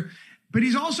coverage here, but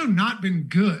he's also not been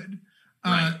good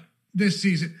this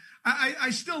season. I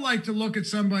still like to look at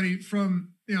somebody from,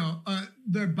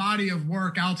 their body of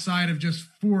work outside of just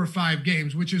 4 or 5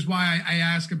 games, which is why I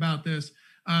ask about this.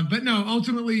 But no,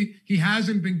 ultimately he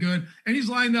hasn't been good, and he's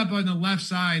lined up on the left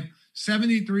side,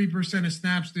 73% of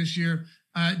snaps this year.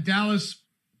 Dallas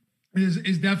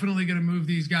is definitely going to move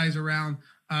these guys around.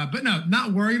 But no,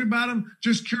 not worried about him.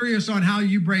 Just curious on how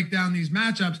you break down these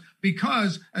matchups,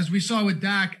 because as we saw with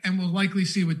Dak and we'll likely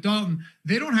see with Dalton,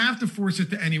 they don't have to force it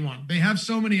to anyone. They have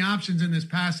so many options in this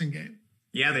passing game.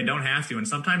 Yeah, they don't have to. And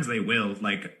sometimes they will.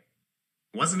 Like,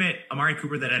 wasn't it Amari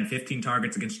Cooper that had 15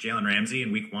 targets against Jalen Ramsey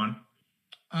in week 1?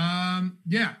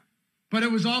 Yeah, but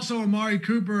it was also Amari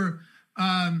Cooper,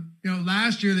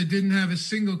 last year that didn't have a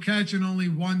single catch and only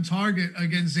 1 target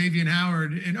against Xavier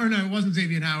Howard. It wasn't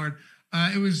Xavier Howard.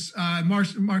 It was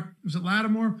Mark. Was it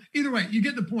Lattimore? Either way, you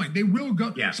get the point. They will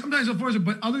go. Yeah. Sometimes they'll force it,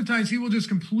 but other times he will just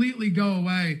completely go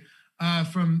away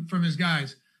from his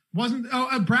guys.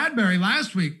 Bradbury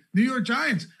last week, New York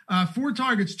Giants, 4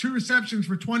 targets, 2 receptions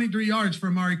for 23 yards for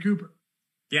Amari Cooper.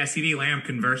 Yeah, CeeDee Lamb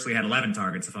conversely had 11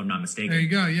 targets, if I'm not mistaken. There you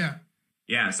go. Yeah.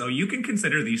 Yeah, so you can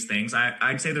consider these things.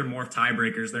 I'd say they're more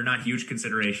tiebreakers. They're not huge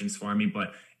considerations for me,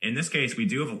 but in this case, we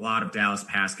do have a lot of Dallas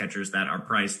pass catchers that are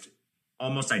priced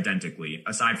almost identically,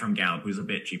 aside from Gallup, who's a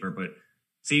bit cheaper, but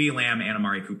CeeDee Lamb and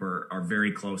Amari Cooper are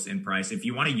very close in price. If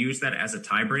you want to use that as a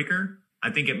tiebreaker, I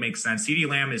think it makes sense. CeeDee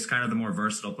Lamb is kind of the more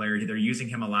versatile player. They're using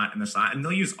him a lot in the slot, and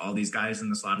they'll use all these guys in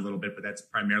the slot a little bit, but that's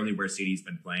primarily where CeeDee's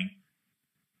been playing.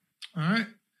 All right.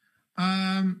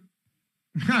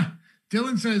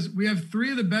 Dylan says, we have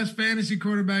 3 of the best fantasy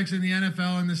quarterbacks in the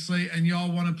NFL in this slate, and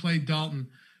y'all want to play Dalton.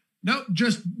 Nope,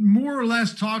 just more or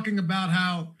less talking about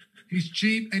how he's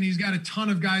cheap and he's got a ton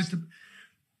of guys to.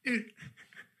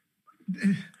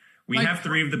 We have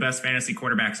 3 of the best fantasy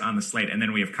quarterbacks on the slate, and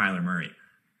then we have Kyler Murray.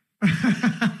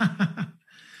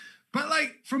 But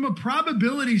from a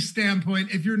probability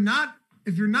standpoint, if you're not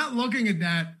looking at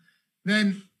that,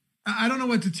 then I don't know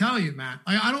what to tell you, Matt.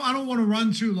 I don't want to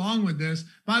run too long with this.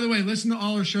 By the way, listen to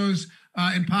all our shows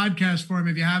in podcast form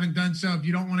if you haven't done so. If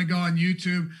you don't want to go on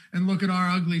YouTube and look at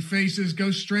our ugly faces, go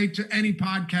straight to any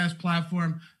podcast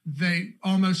platform. They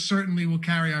almost certainly will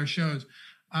carry our shows.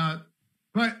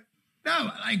 But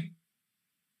no,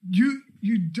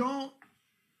 you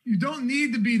don't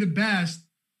need to be the best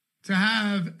to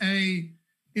have a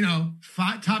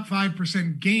top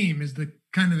 5% game is the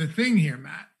kind of the thing here,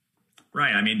 Matt.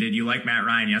 Right. I mean, did you like Matt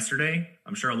Ryan yesterday?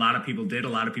 I'm sure a lot of people did. A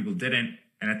lot of people didn't.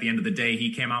 And at the end of the day,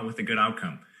 he came out with a good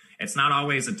outcome. It's not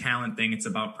always a talent thing. It's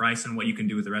about price and what you can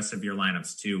do with the rest of your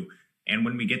lineups too. And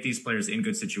when we get these players in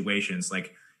good situations,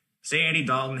 like say Andy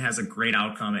Dalton has a great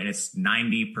outcome and it's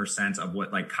 90% of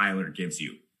what Kyler gives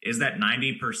you. Is that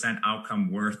 90% outcome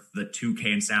worth the $2K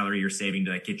in salary you're saving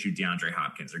to get you DeAndre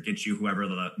Hopkins or get you whoever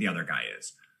the other guy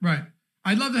is? Right.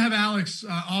 I'd love to have Alex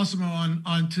Osimo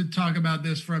on to talk about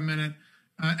this for a minute.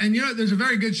 And there's a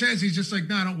very good chance he's just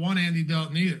no, I don't want Andy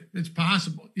Dalton either. It's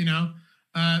possible,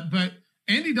 but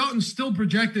Andy Dalton's still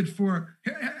projected for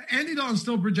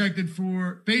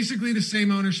basically the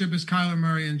same ownership as Kyler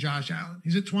Murray and Josh Allen.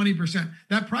 He's at 20%.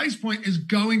 That price point is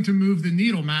going to move the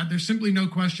needle, Matt. There's simply no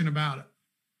question about it.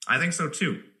 I think so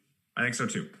too.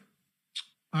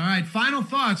 All right. Final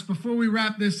thoughts before we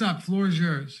wrap this up. Floor is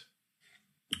yours.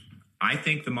 I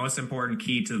think the most important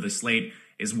key to the slate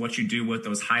is what you do with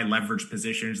those high leverage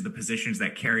positions, the positions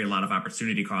that carry a lot of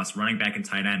opportunity costs, running back and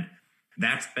tight end.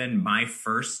 That's been my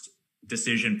first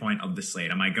decision point of the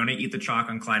slate. Am I going to eat the chalk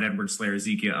on Clyde Edwards-Helaire,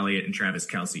 Ezekiel Elliott, and Travis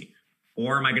Kelce?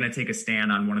 Or am I going to take a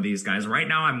stand on one of these guys? Right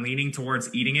now, I'm leaning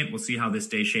towards eating it. We'll see how this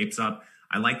day shapes up.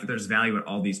 I like that there's value at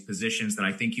all these positions that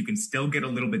I think you can still get a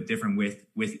little bit different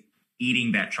with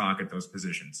eating that chalk at those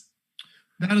positions.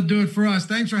 That'll do it for us.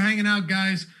 Thanks for hanging out,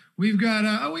 guys. We've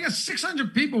got we got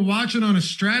 600 people watching on a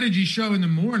strategy show in the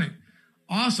morning.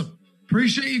 Awesome.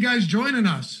 Appreciate you guys joining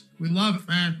us. We love it,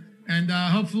 man. And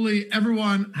hopefully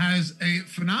everyone has a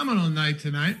phenomenal night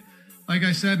tonight. Like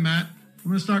I said, Matt, I'm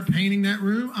going to start painting that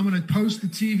room. I'm going to post the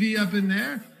TV up in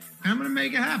there, and I'm going to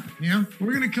make it happen. You know,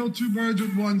 we're going to kill two birds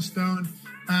with one stone.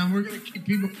 We're going to keep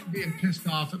people from being pissed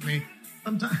off at me.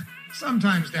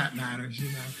 Sometimes that matters,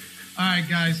 you know. All right,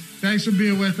 guys. Thanks for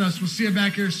being with us. We'll see you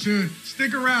back here soon.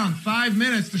 Stick around. 5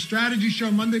 minutes. The Strategy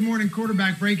Show Monday Morning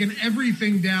Quarterback, breaking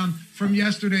everything down from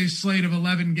yesterday's slate of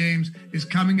 11 games, is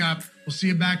coming up. We'll see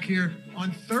you back here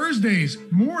on Thursday's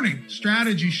morning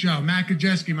Strategy Show. Matt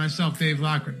Kajeski, myself, Dave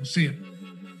Lockren. We'll see you.